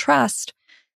social trust,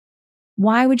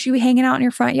 why would you be hanging out in your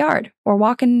front yard or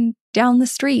walking down the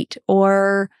street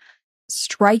or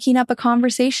striking up a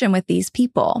conversation with these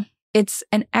people? It's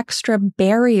an extra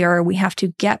barrier we have to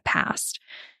get past.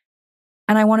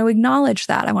 And I want to acknowledge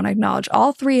that. I want to acknowledge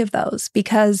all three of those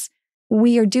because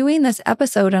we are doing this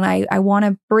episode and I want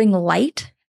to bring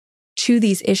light to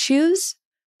these issues.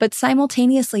 But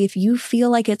simultaneously, if you feel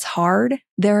like it's hard,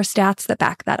 there are stats that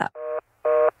back that up.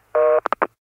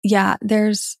 Yeah,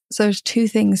 there's two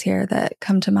things here that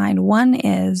come to mind. One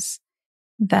is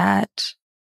that,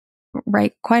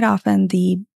 right, quite often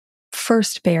the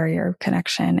first barrier of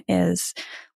connection is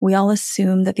we all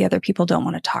assume that the other people don't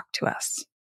want to talk to us,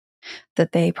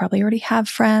 that they probably already have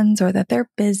friends or that they're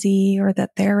busy or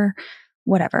that they're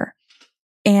whatever.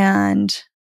 And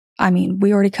I mean,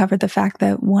 we already covered the fact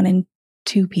that 1 in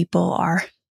 2 people are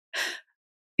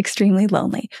extremely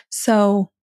lonely.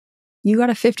 So you got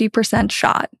a 50%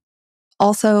 shot.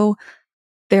 Also,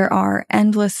 there are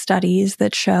endless studies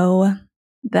that show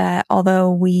that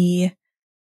although we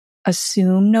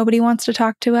assume nobody wants to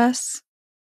talk to us,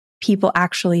 people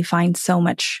actually find so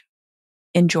much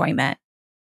enjoyment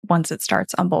once it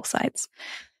starts on both sides.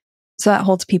 So that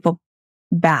holds people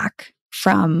back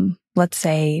from, let's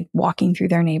say, walking through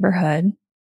their neighborhood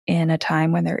in a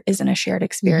time when there isn't a shared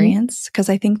experience. Because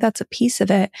I think that's a piece of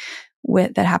it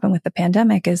that happened with the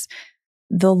pandemic is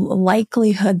the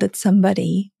likelihood that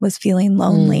somebody was feeling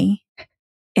lonely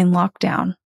in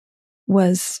lockdown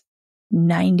was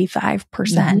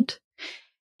 95%.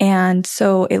 And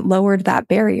so it lowered that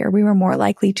barrier. We were more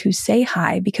likely to say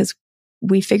hi because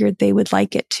we figured they would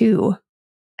like it too.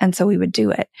 And so we would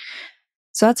do it.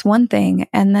 So that's one thing.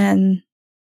 And then,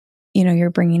 you're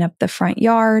bringing up the front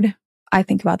yard. I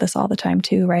think about this all the time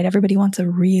too, right? Everybody wants a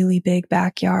really big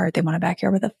backyard. They want a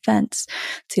backyard with a fence.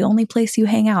 It's the only place you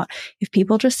hang out. If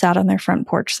people just sat on their front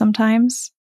porch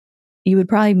sometimes, you would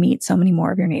probably meet so many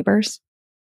more of your neighbors.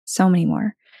 So many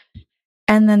more.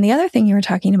 And then the other thing you were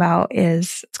talking about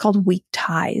is it's called weak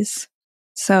ties.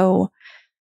 So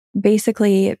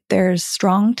basically there's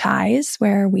strong ties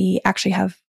where we actually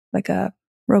have like a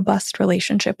robust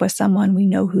relationship with someone. We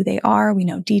know who they are. We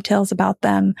know details about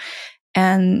them.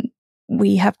 And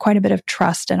we have quite a bit of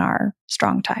trust in our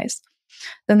strong ties.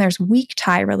 Then there's weak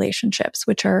tie relationships,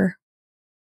 which are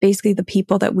basically the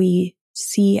people that we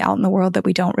see out in the world that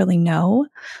we don't really know.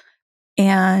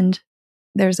 And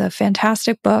There's a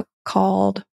fantastic book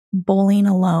called Bowling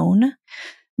Alone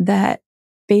that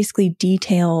basically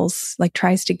details, like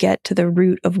tries to get to the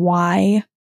root of why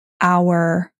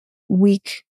our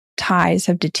weak ties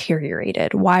have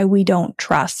deteriorated, why we don't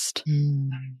trust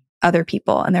other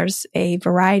people. And there's a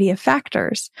variety of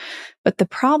factors. But the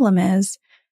problem is,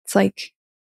 it's like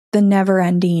the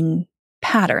never-ending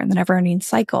pattern, the never-ending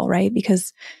cycle, right?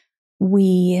 Because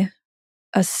we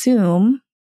assume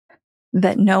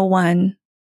that no one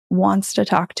wants to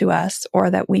talk to us or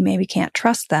that we maybe can't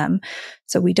trust them.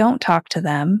 So we don't talk to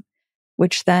them,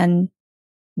 which then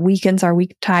weakens our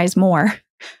weak ties more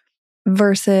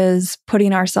versus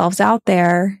putting ourselves out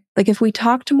there. Like if we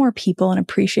talk to more people and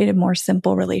appreciated more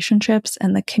simple relationships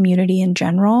and the community in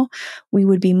general, we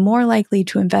would be more likely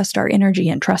to invest our energy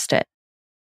and trust it.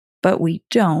 But we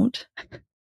don't.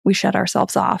 We shut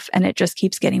ourselves off and it just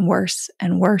keeps getting worse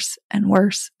and worse and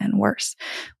worse and worse,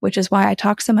 which is why I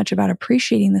talk so much about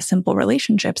appreciating the simple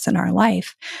relationships in our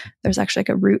life. There's actually like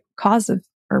a root cause of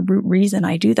or root reason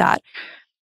I do that.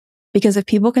 Because if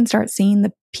people can start seeing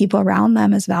the people around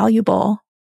them as valuable,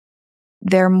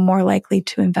 they're more likely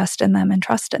to invest in them and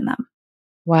trust in them.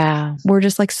 Wow. We're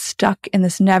just like stuck in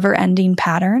this never ending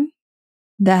pattern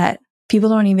that people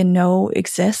don't even know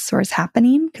exists or is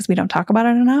happening because we don't talk about it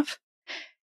enough.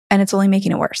 And it's only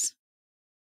making it worse.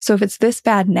 So if it's this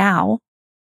bad now,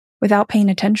 without paying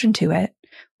attention to it,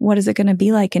 what is it going to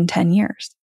be like in 10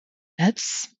 years?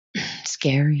 That's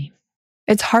scary.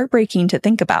 It's heartbreaking to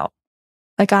think about.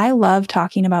 Like, I love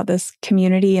talking about this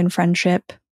community and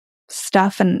friendship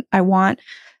stuff, and I want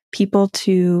people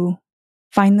to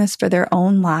find this for their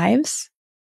own lives.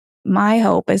 My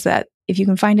hope is that if you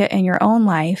can find it in your own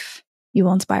life, you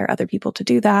will inspire other people to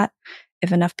do that.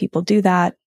 If enough people do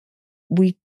that,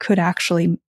 we could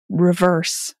actually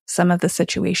reverse some of the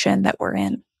situation that we're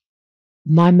in.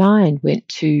 My mind went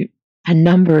to a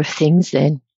number of things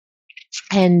then.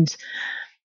 And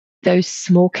those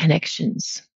small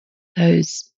connections,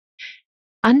 those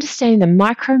understanding the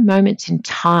micro moments in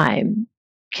time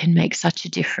can make such a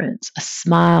difference. A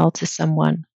smile to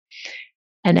someone,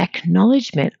 an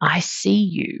acknowledgement, I see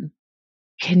you,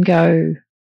 can go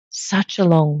such a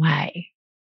long way.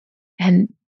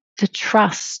 And the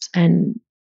trust and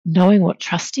knowing what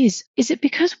trust is it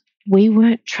because we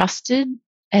weren't trusted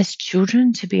as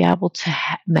children to be able to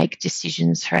make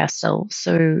decisions for ourselves?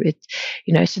 So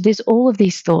so there's all of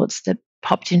these thoughts that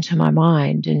popped into my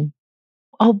mind, and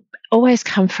I'll always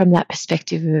come from that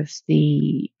perspective of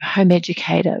the home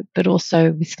educator, but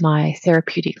also with my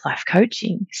therapeutic life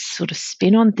coaching, sort of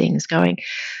spin on things, going,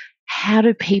 how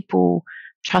do people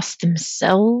trust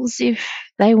themselves if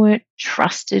they weren't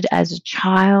trusted as a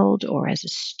child or as a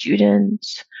student,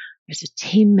 as a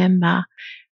team member?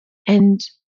 And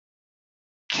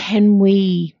can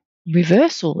we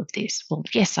reverse all of this? Well,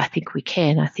 yes, I think we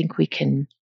can. I think we can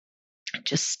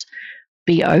just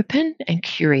be open and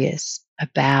curious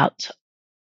about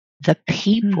the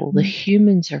people, the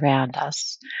humans around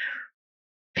us,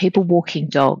 people walking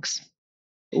dogs.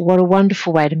 What a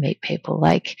wonderful way to meet people.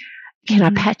 Like, can I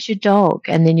pat your dog?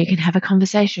 And then you can have a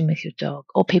conversation with your dog.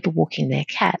 Or people walking their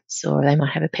cats, or they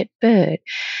might have a pet bird.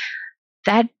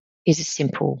 That is a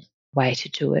simple way to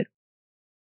do it.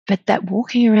 But that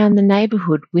walking around the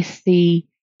neighborhood with the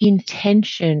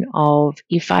intention of,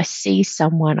 if I see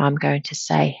someone, I'm going to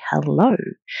say hello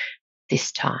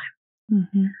this time.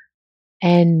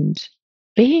 And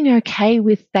being okay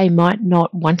with they might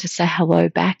not want to say hello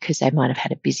back because they might have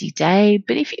had a busy day.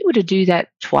 But if you were to do that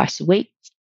twice a week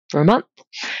for a month,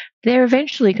 they're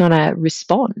eventually going to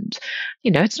respond.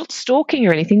 It's not stalking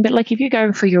or anything, but like if you're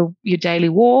going for your daily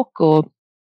walk or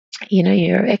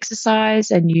your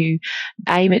exercise and you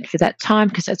aim it for that time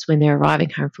because that's when they're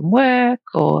arriving home from work,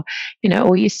 or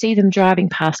you see them driving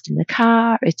past in the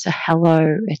car, it's a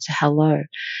hello, it's a hello.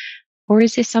 Or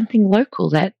is there something local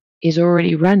that is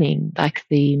already running, like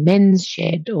the men's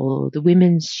shed or the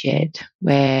women's shed,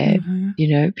 where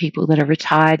people that are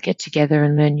retired get together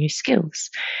and learn new skills?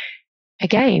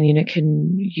 Again,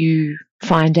 can you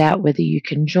find out whether you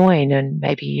can join and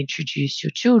maybe introduce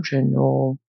your children?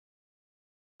 Or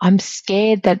I'm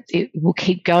scared that it will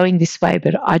keep going this way,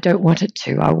 but I don't want it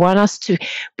to. I want us to,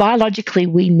 biologically,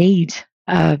 we need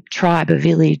a tribe, a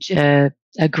village, a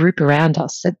group around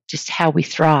us. That's just how we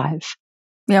thrive.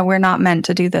 Yeah, we're not meant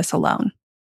to do this alone.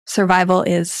 Survival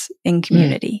is in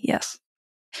community, yes.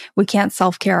 We can't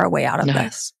self-care our way out of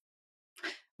this,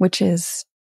 which is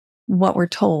what we're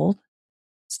told.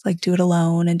 It's like, do it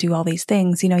alone and do all these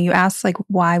things. You ask like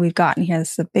why we've gotten here.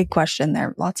 This is a big question. There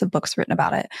are lots of books written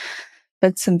about it.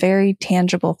 But some very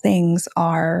tangible things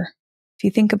are, if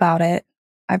you think about it,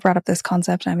 I brought up this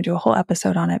concept and I'm going to do a whole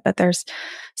episode on it, but there's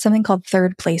something called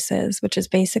third places, which is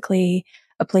basically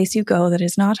a place you go that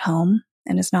is not home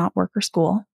and is not work or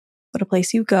school, but a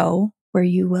place you go where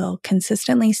you will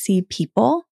consistently see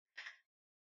people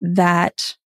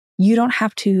that you don't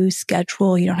have to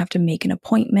schedule. You don't have to make an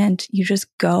appointment. You just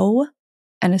go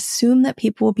and assume that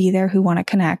people will be there who want to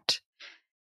connect.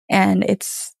 And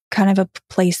it's kind of a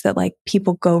place that like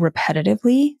people go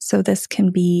repetitively. So this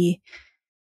can be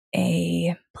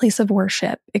a place of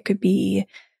worship. It could be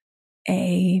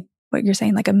what you're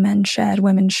saying, like a men's shed,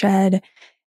 women's shed.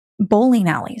 Bowling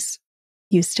alleys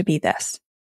used to be this.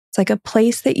 It's like a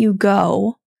place that you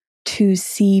go to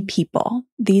see people.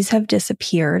 These have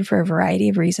disappeared for a variety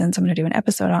of reasons. I'm going to do an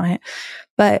episode on it.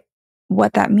 But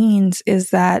what that means is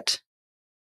that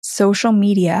social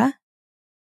media,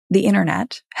 the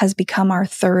internet, has become our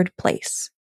third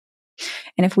place.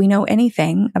 And if we know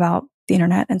anything about the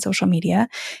internet and social media,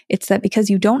 it's that because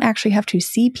you don't actually have to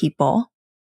see people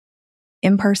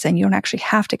in person, you don't actually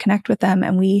have to connect with them.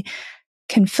 And we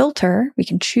can filter, we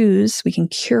can choose, we can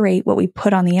curate what we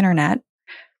put on the internet.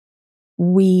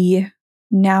 We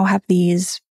now have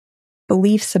these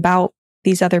beliefs about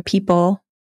these other people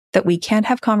that we can't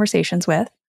have conversations with,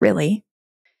 really.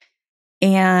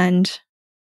 And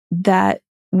that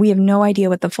we have no idea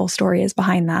what the full story is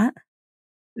behind that.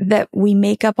 That we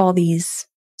make up all these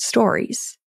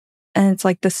stories. And it's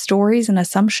like the stories and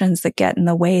assumptions that get in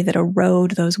the way that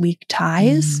erode those weak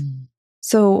ties.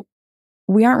 So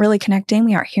we aren't really connecting.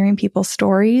 We aren't hearing people's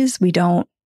stories. We don't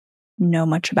know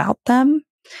much about them.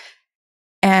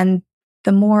 And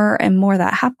the more and more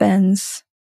that happens,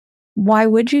 why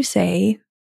would you say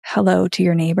hello to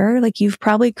your neighbor? Like you've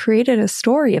probably created a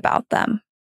story about them.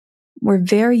 We're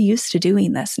very used to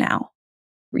doing this now.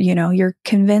 You know, you're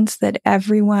convinced that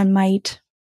everyone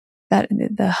that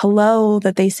the hello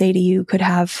that they say to you could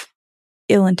have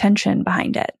ill intention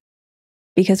behind it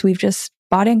because we've just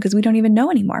bought in because we don't even know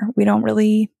anymore. We don't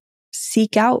really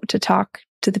seek out to talk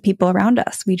to the people around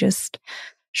us. We just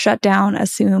shut down,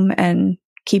 assume, and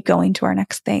keep going to our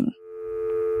next thing.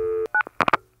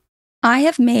 I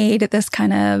have made this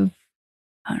kind of,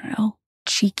 I don't know,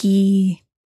 cheeky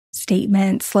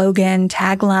statement, slogan,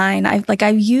 tagline.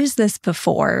 I've used this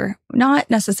before, not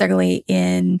necessarily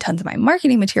in tons of my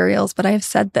marketing materials, but I've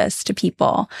said this to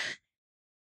people.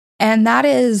 And that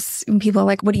is when people are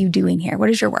like, what are you doing here? What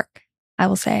is your work? I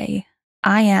will say,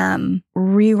 I am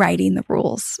rewriting the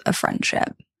rules of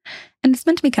friendship. And it's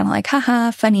meant to be kind of like,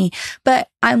 haha, funny. But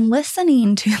I'm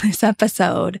listening to this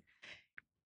episode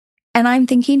and I'm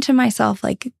thinking to myself,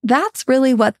 like, that's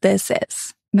really what this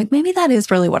is. Like, maybe that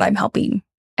is really what I'm helping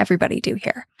everybody do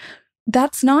here.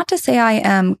 That's not to say I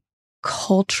am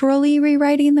culturally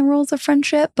rewriting the rules of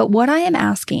friendship, but what I am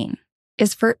asking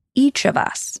is for each of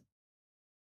us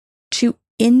to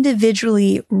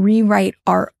individually rewrite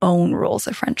our own rules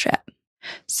of friendship.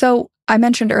 So I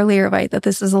mentioned earlier, right, that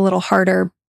this is a little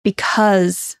harder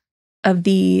because of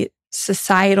the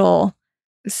societal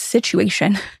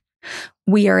situation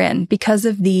we are in, because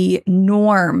of the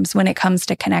norms when it comes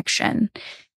to connection.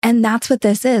 And that's what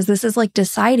this is. This is like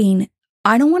deciding,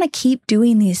 I don't want to keep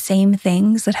doing these same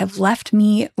things that have left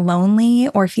me lonely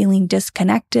or feeling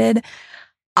disconnected.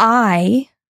 I,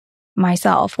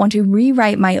 myself, want to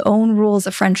rewrite my own rules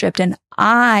of friendship and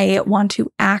I want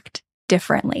to act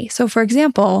differently. So for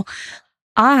example,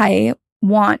 I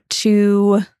want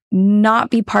to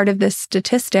not be part of this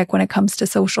statistic when it comes to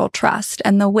social trust.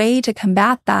 And the way to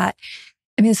combat that,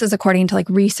 I mean, this is according to like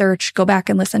research, go back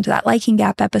and listen to that liking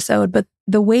gap episode. But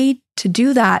the way to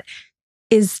do that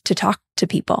is to talk to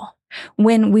people.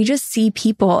 When we just see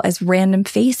people as random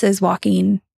faces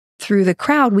walking through the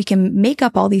crowd, we can make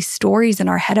up all these stories in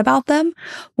our head about them.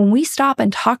 When we stop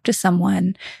and talk to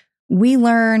someone, we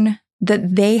learn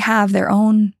that they have their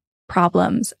own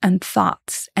problems and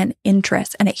thoughts and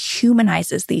interests, and it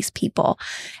humanizes these people.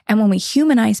 And when we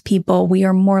humanize people, we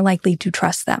are more likely to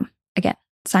trust them. Again,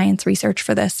 science research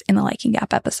for this in the liking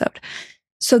gap episode.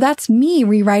 So that's me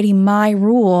rewriting my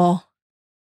rule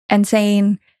and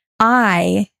saying,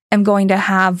 I am going to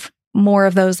have more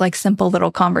of those like simple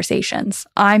little conversations.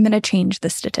 I'm going to change the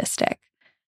statistic.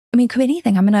 I mean, it could be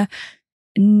anything. I'm going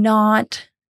to not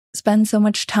spend so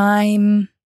much time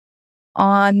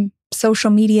on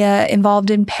social media involved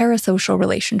in parasocial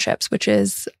relationships, which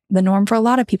is the norm for a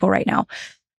lot of people right now.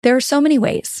 There are so many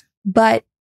ways, but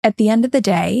at the end of the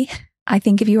day, I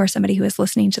think if you are somebody who is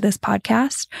listening to this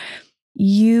podcast,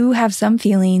 you have some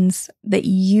feelings that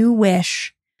you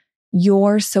wish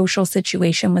your social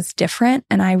situation was different.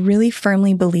 And I really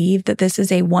firmly believe that this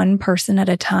is a one person at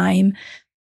a time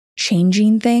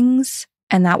changing things,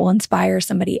 and that will inspire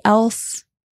somebody else.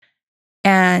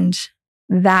 And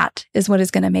that is what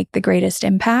is going to make the greatest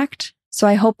impact. So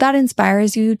I hope that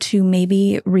inspires you to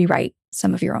maybe rewrite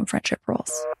some of your own friendship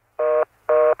rules.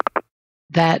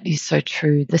 That is so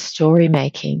true. The story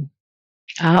making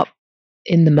up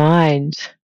in the mind.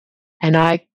 And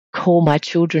I call my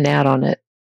children out on it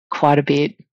quite a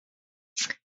bit.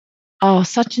 Oh,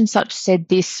 such and such said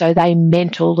this, so they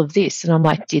meant all of this. And I'm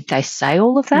like, did they say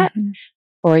all of that? Mm-hmm.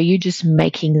 Or are you just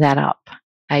making that up?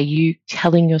 Are you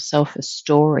telling yourself a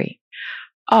story?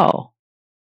 Oh,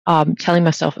 I'm telling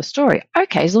myself a story.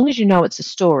 Okay, as long as you know it's a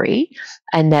story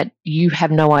and that you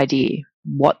have no idea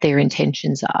what their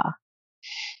intentions are.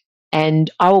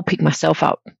 And I will pick myself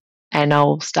up and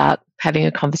I'll start having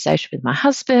a conversation with my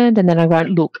husband. And then I go,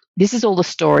 look, this is all the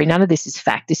story. None of this is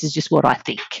fact. This is just what I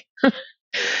think.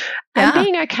 And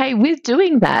being okay with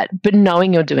doing that, but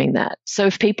knowing you're doing that. So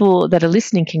if people that are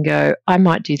listening can go, I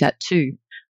might do that too.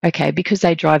 Okay, because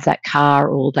they drive that car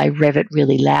or they rev it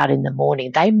really loud in the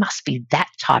morning, they must be that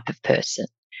type of person.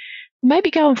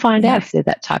 Maybe go and find out if they're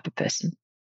that type of person.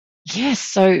 Yes,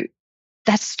 so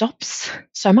that stops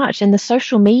so much. And the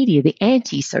social media, the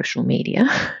anti-social media,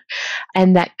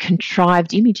 and that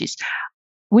contrived images.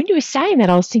 When you were saying that,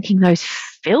 I was thinking those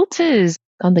filters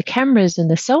on the cameras and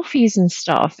the selfies and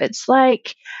stuff. It's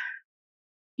like,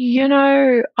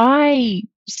 I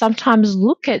sometimes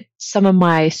look at some of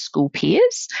my school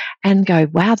peers and go,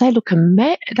 wow, they look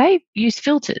they use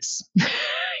filters.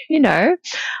 I'm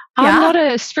not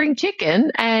a spring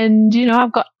chicken and,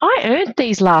 I earned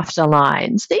these laughter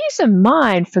lines. These are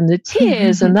mine from the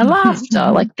tears and the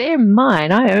laughter. Like, they're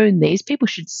mine. I own these. People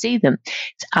should see them.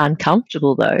 It's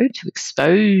uncomfortable, though, to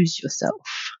expose yourself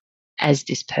as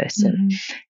this person.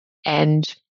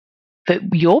 But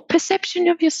your perception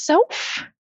of yourself,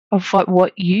 of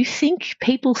what you think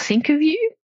people think of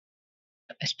you,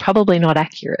 is probably not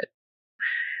accurate.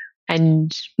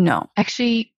 And no,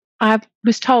 actually, I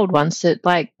was told once that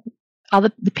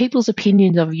the people's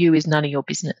opinions of you is none of your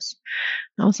business.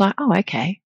 And I was like, oh,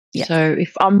 okay. Yes. So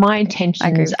if my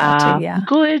intentions are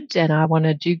good and I want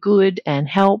to do good and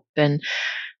help and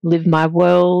live my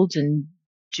world and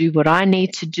do what I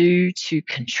need to do to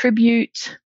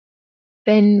contribute,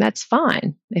 then that's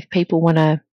fine. If people want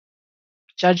to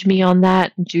judge me on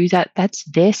that and do that, that's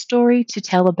their story to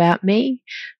tell about me.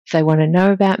 If they want to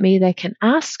know about me, they can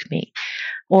ask me,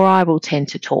 or I will tend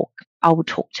to talk. I will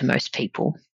talk to most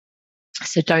people.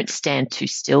 So don't stand too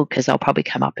still, because I'll probably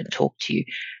come up and talk to you.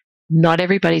 Not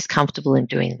everybody's comfortable in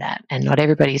doing that, and not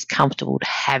everybody's comfortable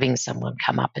having someone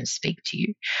come up and speak to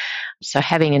you. So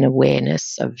having an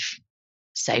awareness of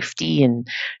safety and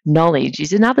knowledge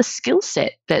is another skill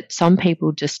set that some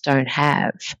people just don't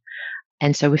have.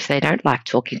 And so if they don't like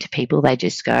talking to people, they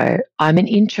just go, I'm an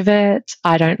introvert,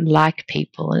 I don't like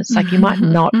people. And it's like, you might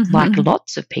not like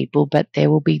lots of people, but there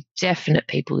will be definite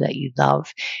people that you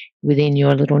love within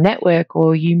your little network,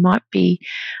 or you might be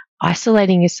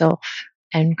isolating yourself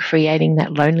and creating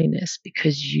that loneliness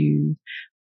because you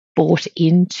bought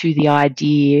into the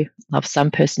idea of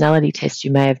some personality test you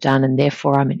may have done, and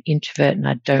therefore I'm an introvert and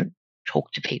I don't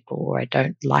talk to people, or I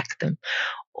don't like them,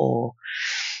 or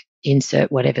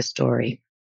insert whatever story.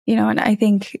 And I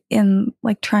think in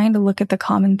trying to look at the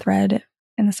common thread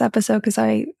in this episode, because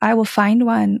I will find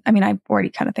one. I mean, I already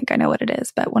kind of think I know what it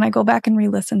is, but when I go back and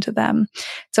re-listen to them,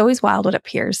 it's always wild what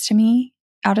appears to me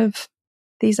out of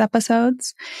these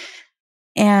episodes.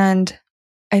 And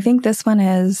I think this one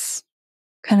is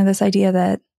kind of this idea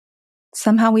that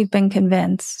somehow we've been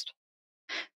convinced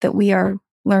that we are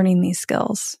learning these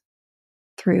skills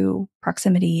through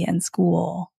proximity and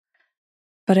school.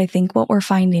 But I think what we're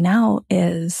finding out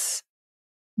is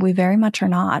we very much are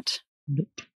not.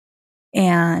 Nope.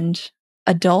 And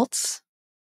adults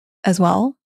as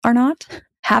well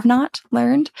have not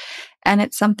learned. And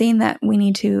it's something that we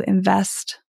need to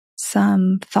invest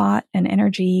some thought and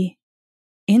energy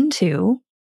into,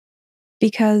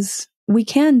 because we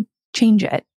can change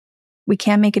it. We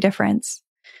can make a difference.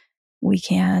 We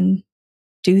can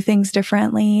do things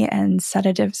differently and set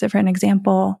a different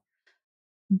example.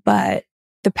 But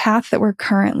the path that we're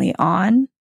currently on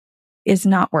is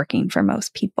not working for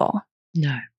most people.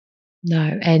 No.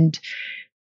 And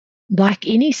like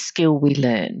any skill we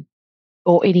learn,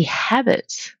 or any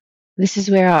habit, this is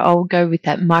where I'll go with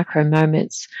that micro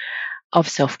moments of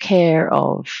self-care,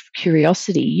 of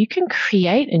curiosity. You can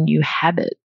create a new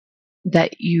habit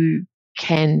that you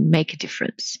can make a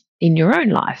difference in your own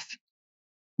life,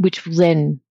 which will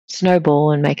then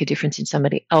snowball and make a difference in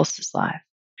somebody else's life.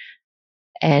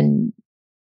 And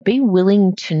be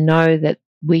willing to know that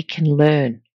we can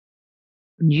learn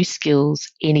new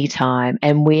skills anytime,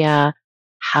 and we are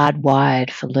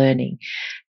hardwired for learning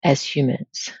as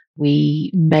humans. We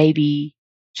may be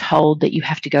told that you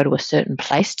have to go to a certain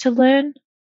place to learn.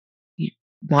 You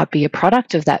might be a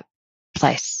product of that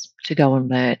place to go and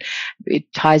learn.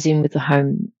 It ties in with the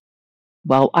home.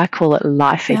 Well, I call it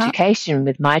life education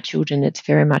with my children. It's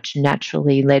very much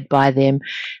naturally led by them.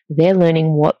 They're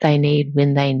learning what they need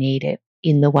when they need it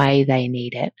in the way they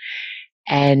need it.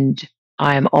 And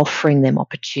I am offering them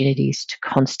opportunities to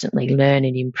constantly learn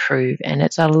and improve. And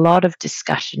it's a lot of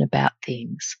discussion about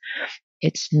things.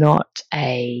 It's not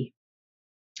a,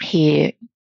 here,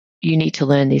 you need to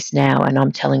learn this now, and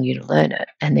I'm telling you to learn it,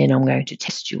 and then I'm going to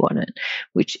test you on it,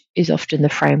 which is often the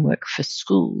framework for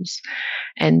schools.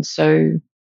 And so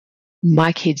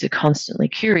my kids are constantly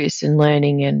curious and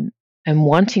learning and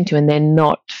wanting to, and they're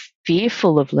not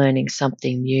fearful of learning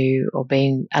something new or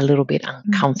being a little bit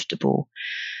uncomfortable.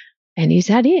 And is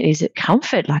that it? Is it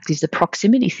comfort? Like, is the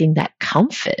proximity thing that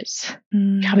comfort?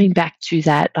 Coming back to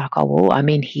that, like, oh, well, I'm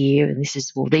in here and this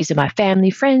is, well, these are my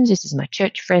family friends, this is my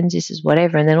church friends, this is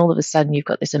whatever. And then all of a sudden you've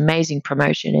got this amazing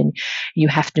promotion and you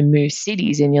have to move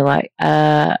cities and you're like,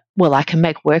 well, I can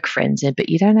make work friends, but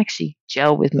you don't actually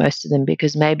gel with most of them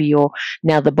because maybe you're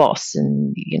now the boss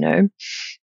and, you know,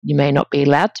 you may not be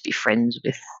allowed to be friends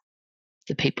with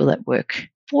the people that work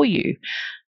for you.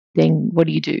 Then what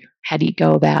do? How do you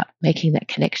go about making that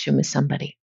connection with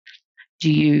somebody? Do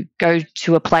you go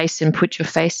to a place and put your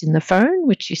face in the phone,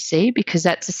 which you see, because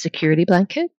that's a security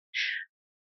blanket?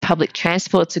 Public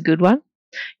transport's a good one.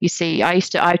 You see, I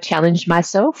challenged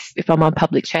myself. If I'm on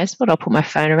public transport, I'll put my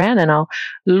phone around and I'll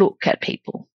look at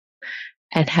people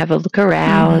and have a look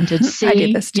around and see. I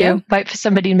do this too. Yeah, wait for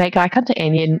somebody to make eye contact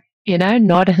and you know,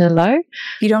 nod and hello.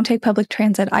 If you don't take public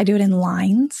transit, I do it in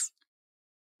lines.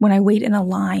 When I wait in a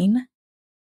line,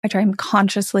 I try and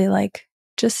consciously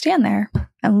just stand there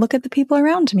and look at the people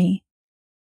around me,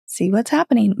 see what's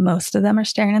happening. Most of them are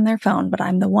staring in their phone, but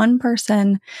I'm the one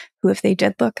person who, if they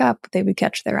did look up, they would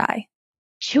catch their eye.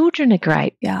 Children are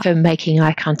great for making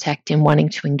eye contact and wanting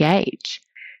to engage.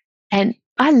 And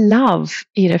I love,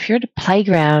 if you're at a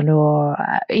playground or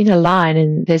in a line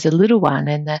and there's a little one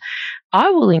and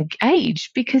I will engage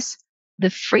because the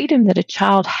freedom that a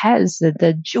child has,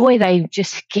 the joy they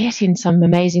just get in some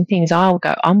amazing things, I'll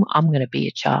go, I'm going to be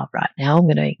a child right now. I'm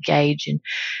going to engage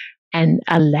and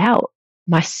allow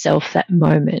myself that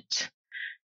moment.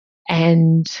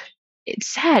 And it's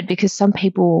sad because some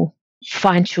people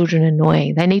find children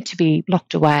annoying. They need to be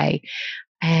locked away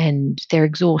and they're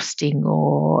exhausting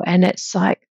and it's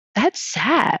like, that's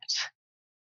sad.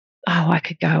 Oh, I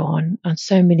could go on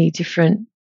so many different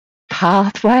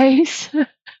pathways.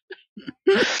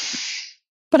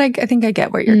 But I think I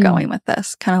get where you're going with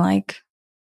this. Kind of like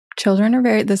children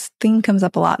are this theme comes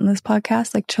up a lot in this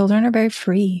podcast. Like, children are very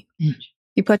free.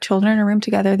 You put children in a room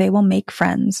together, they will make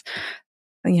friends.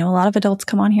 A lot of adults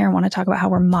come on here and want to talk about how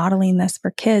we're modeling this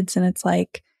for kids. And it's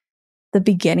like the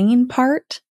beginning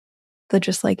part, the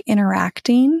just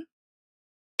interacting,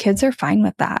 kids are fine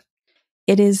with that.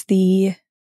 It is the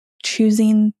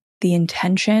choosing the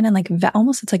intention and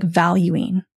almost it's like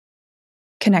valuing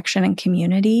connection and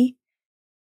community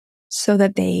so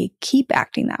that they keep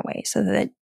acting that way, so that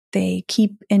they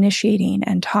keep initiating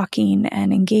and talking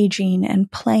and engaging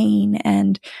and playing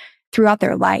and throughout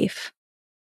their life.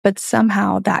 But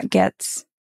somehow that gets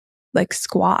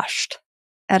squashed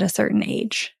at a certain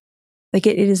age. It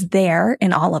is there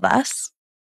in all of us.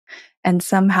 And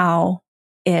somehow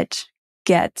it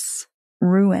gets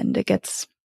ruined. It gets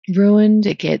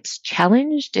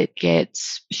challenged, it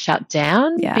gets shut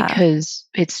down because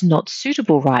it's not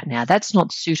suitable right now. That's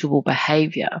not suitable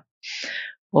behavior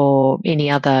or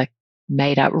any other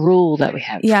made up rule that we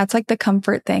have. Yeah, it's like the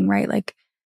comfort thing, right?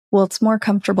 It's more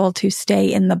comfortable to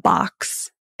stay in the box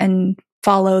and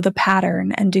follow the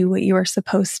pattern and do what you are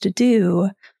supposed to do.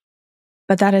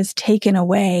 But that has taken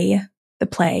away the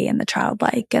play and the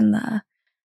childlike and the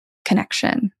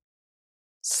connection.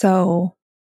 So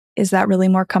is that really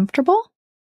more comfortable?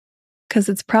 Because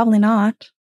it's probably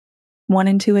not. 1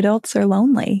 in 2 adults are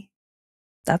lonely.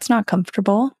 That's not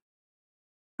comfortable.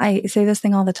 I say this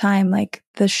thing all the time,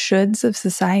 the shoulds of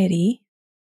society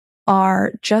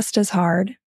are just as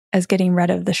hard as getting rid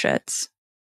of the shoulds.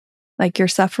 You're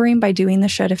suffering by doing the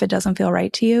should if it doesn't feel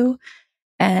right to you.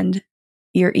 And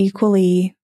you're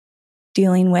equally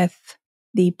dealing with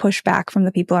the pushback from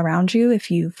the people around you if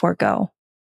you forego.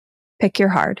 Pick your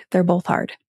hard. They're both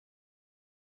hard.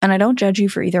 And I don't judge you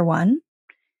for either one,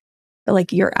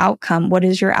 but your outcome, what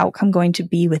is your outcome going to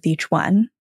be with each one?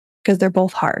 Because they're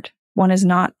both hard. One is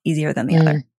not easier than the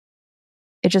other.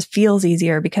 It just feels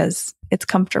easier because it's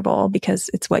comfortable,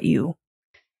 because it's what you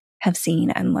have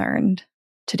seen and learned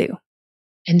to do.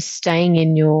 And staying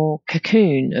in your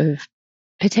cocoon of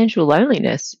potential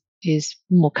loneliness is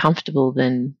more comfortable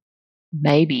than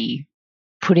maybe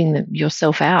putting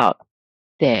yourself out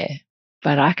there.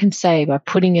 But I can say by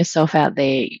putting yourself out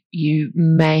there, you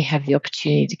may have the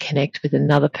opportunity to connect with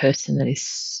another person that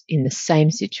is in the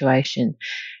same situation.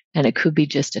 And it could be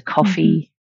just a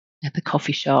coffee at the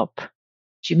coffee shop.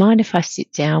 Do you mind if I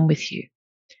sit down with you?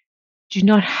 Do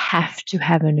not have to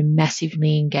have a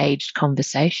massively engaged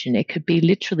conversation. It could be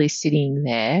literally sitting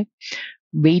there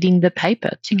reading the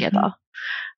paper together.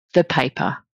 The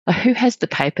paper. Who has the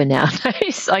paper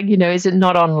nowadays? Like, is it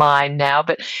not online now?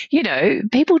 But,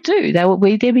 people do. There'll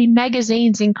be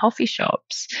magazines in coffee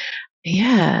shops.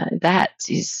 Yeah, that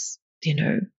is,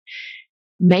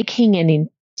 making an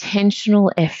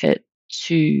intentional effort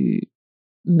to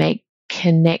make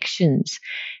connections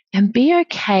and be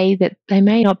okay that they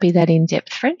may not be that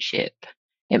in-depth friendship.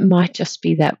 It might just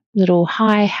be that little,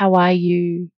 hi, how are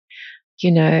you?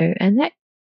 And that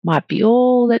might be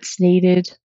all that's needed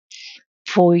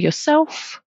for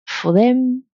yourself, for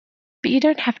them, but you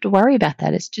don't have to worry about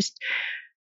that. It's just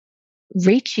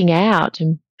reaching out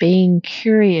and being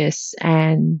curious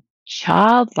and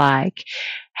childlike.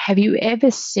 Have you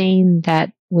ever seen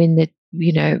that when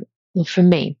well, for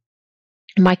me,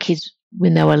 my kids,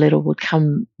 when they were little, would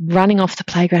come running off the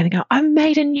playground and go, I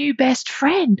made a new best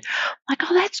friend. I'm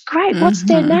like, oh, that's great. What's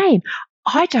their name?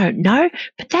 I don't know,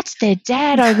 but that's their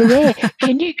dad over there.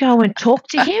 Can you go and talk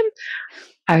to him?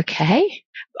 Okay,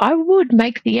 I would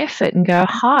make the effort and go,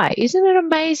 hi, isn't it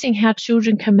amazing how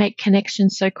children can make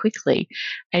connections so quickly?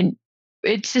 And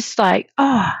it's just like,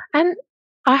 and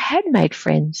I had made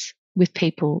friends with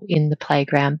people in the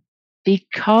playground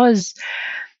because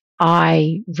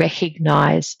I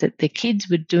recognized that the kids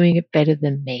were doing it better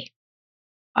than me.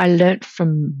 I learnt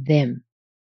from them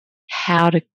how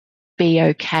to be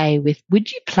okay with,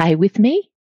 would you play with me?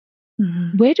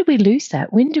 Where do we lose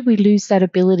that? When do we lose that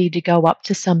ability to go up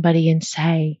to somebody and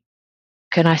say,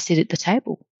 can I sit at the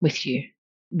table with you?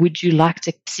 Would you like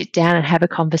to sit down and have a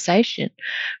conversation?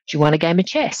 Do you want a game of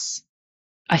chess?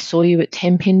 I saw you at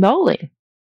 10-pin bowling.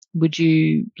 Would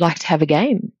you like to have a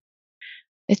game?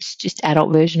 It's just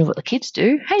adult version of what the kids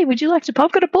do. Hey, would you like to,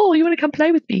 I've got a ball. You want to come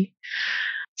play with me?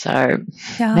 So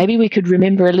maybe we could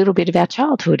remember a little bit of our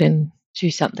childhood and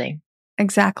do something.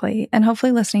 Exactly. And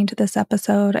hopefully listening to this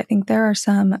episode, I think there are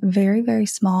some very, very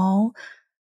small,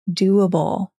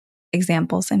 doable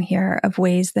examples in here of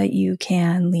ways that you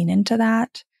can lean into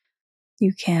that.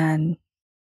 You can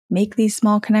make these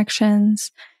small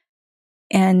connections.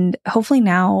 And hopefully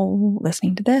now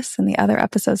listening to this and the other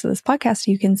episodes of this podcast,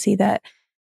 you can see that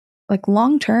like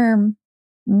long term,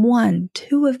 1,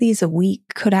 2 of these a week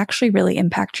could actually really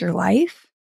impact your life.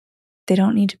 They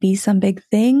don't need to be some big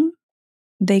thing.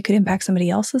 They could impact somebody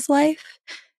else's life.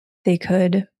 They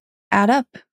could add up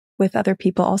with other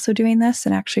people also doing this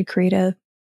and actually create a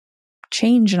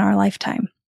change in our lifetime.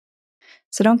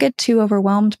 So don't get too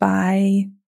overwhelmed by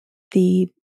the,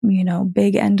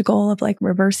 big end goal of like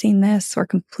reversing this or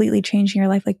completely changing your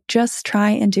life. Like just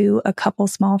try and do a couple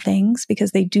small things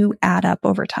because they do add up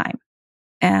over time.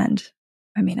 And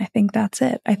I think that's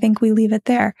it. I think we leave it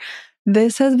there.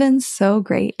 This has been so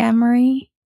great, Annmarie.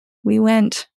 We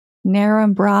went narrow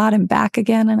and broad and back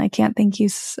again. And I can't thank you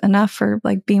enough for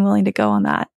like being willing to go on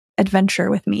that adventure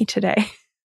with me today.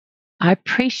 I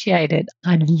appreciate it.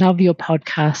 I love your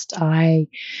podcast.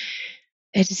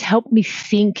 It has helped me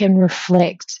think and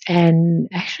reflect and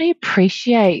actually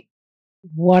appreciate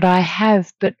what I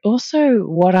have, but also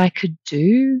what I could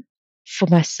do for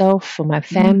myself, for my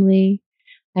family,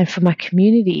 and for my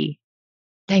community.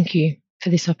 Thank you for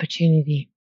this opportunity.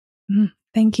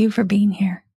 Thank you for being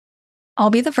here. I'll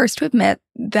be the first to admit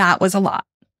that was a lot.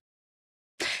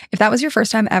 If that was your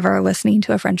first time ever listening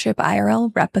to a Friendship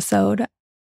IRL episode,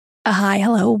 hi,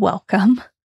 hello, welcome.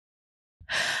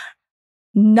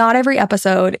 Not every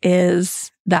episode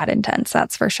is that intense,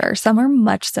 that's for sure. Some are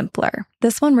much simpler.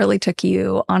 This one really took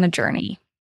you on a journey.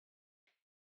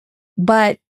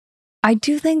 But I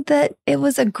do think that it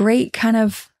was a great kind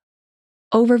of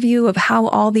overview of how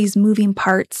all these moving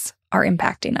parts are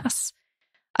impacting us.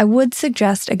 I would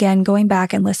suggest, again, going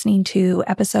back and listening to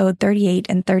episode 38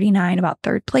 and 39 about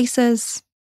third places,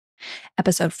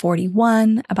 episode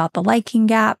 41 about the liking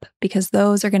gap, because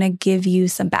those are going to give you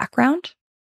some background.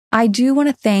 I do want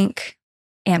to thank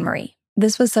Annmarie.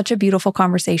 This was such a beautiful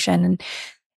conversation. And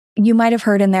you might have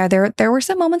heard in there were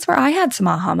some moments where I had some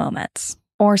aha moments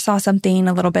or saw something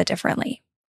a little bit differently.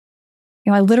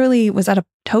 I literally was at a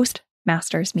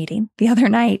Toastmasters meeting the other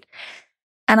night.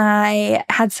 And I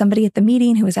had somebody at the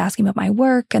meeting who was asking about my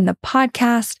work and the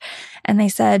podcast. And they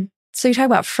said, so you talk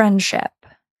about friendship.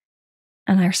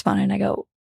 And I responded and I go,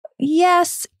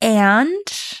 Yes, and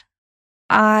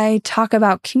I talk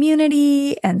about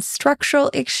community and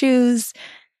structural issues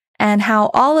and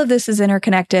how all of this is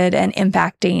interconnected and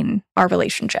impacting our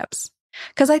relationships.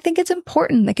 Because I think it's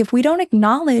important, like if we don't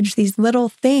acknowledge these little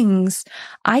things,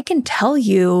 I can tell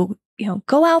you,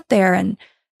 go out there and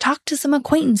talk to some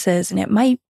acquaintances and it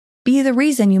might be the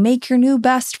reason you make your new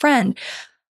best friend.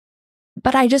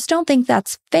 But I just don't think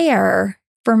that's fair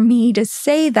for me to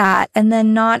say that and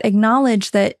then not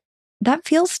acknowledge that that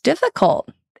feels difficult.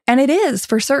 And it is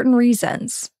for certain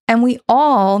reasons. And we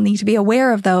all need to be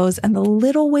aware of those and the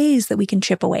little ways that we can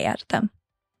chip away at them.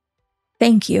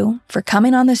 Thank you for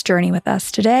coming on this journey with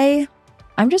us today.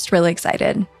 I'm just really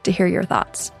excited to hear your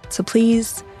thoughts. So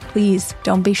please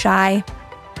don't be shy.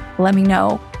 Let me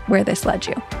know where this led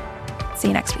you. See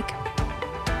you next week.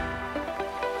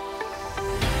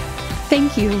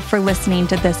 Thank you for listening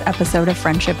to this episode of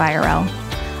Friendship IRL.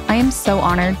 I am so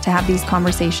honored to have these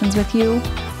conversations with you,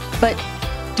 but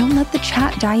don't let the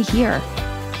chat die here.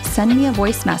 Send me a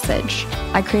voice message.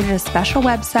 I created a special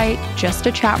website just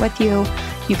to chat with you.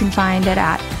 You can find it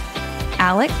at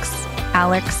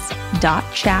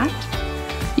alex.chat.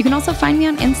 You can also find me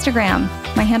on Instagram.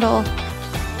 My handle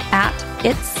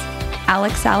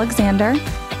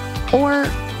 @itsAlexAlexander. Or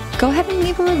go ahead and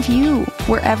leave a review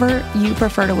wherever you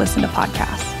prefer to listen to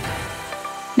podcasts.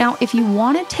 Now, if you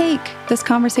want to take this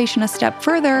conversation a step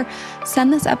further,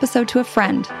 send this episode to a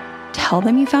friend. Tell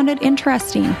them you found it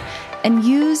interesting and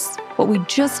use what we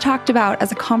just talked about as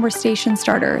a conversation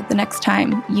starter the next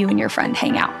time you and your friend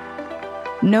hang out.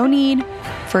 No need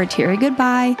for a teary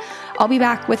goodbye. I'll be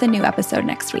back with a new episode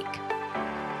next week.